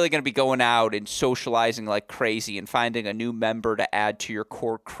 are you really going to be going out and socializing like crazy and finding a new member to add to your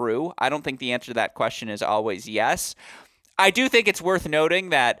core crew? I don't think the answer to that question is always yes. I do think it's worth noting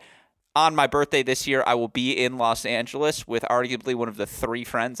that on my birthday this year, I will be in Los Angeles with arguably one of the 3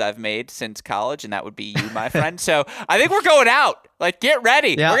 friends I've made since college, and that would be you, my friend. So I think we're going out. Like, get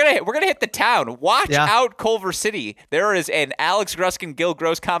ready. Yeah. We're gonna hit the town. Watch out, Culver City. There is an Alex Gruskin Gill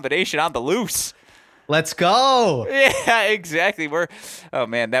Gross combination on the loose. Let's go. Yeah, exactly. Oh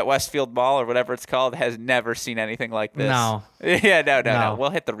man, that Westfield Mall or whatever it's called has never seen anything like this. No. Yeah, no. We'll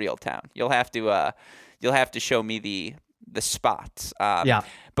hit the real town. You'll have to show me the spots. Yeah.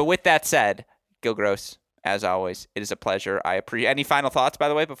 But with that said, Gill Gross, as always, it is a pleasure. I appreciate. Any final thoughts, by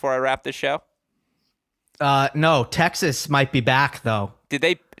the way, before I wrap this show? No, Texas might be back though.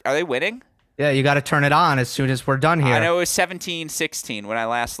 Are they winning? Yeah, you got to turn it on as soon as we're done here. I know it was 17-16 when I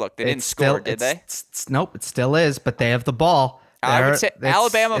last looked. They didn't score, did they? Nope, it still is, but they have the ball. I would say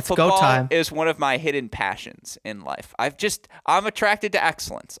Alabama football is one of my hidden passions in life. I'm attracted to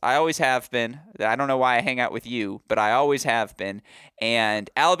excellence. I always have been. I don't know why I hang out with you, but I always have been.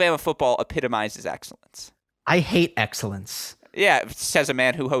 And Alabama football epitomizes excellence. I hate excellence. Yeah, says a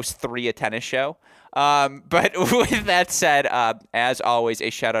man who hosts 3 a tennis show. But with that said, as always, a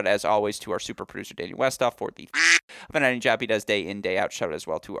shout out as always to our super producer Daniel Westoff for the amazing job he does day in, day out. Shout out as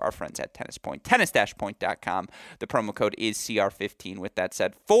well to our friends at Tennis Point, tennis-point.com. The promo code is CR15. With that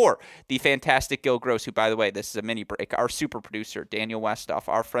said, for the fantastic Gill Gross, who, by the way, this is a mini break, our super producer Daniel Westoff,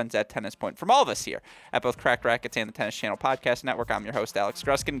 our friends at Tennis Point, from all of us here at both Cracked Rackets and the Tennis Channel Podcast Network, I'm your host, Alex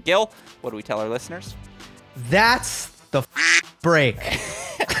Gruskin. Gill, what do we tell our listeners? That's the break.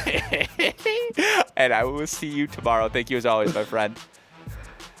 And I will see you tomorrow. Thank you as always, my friend.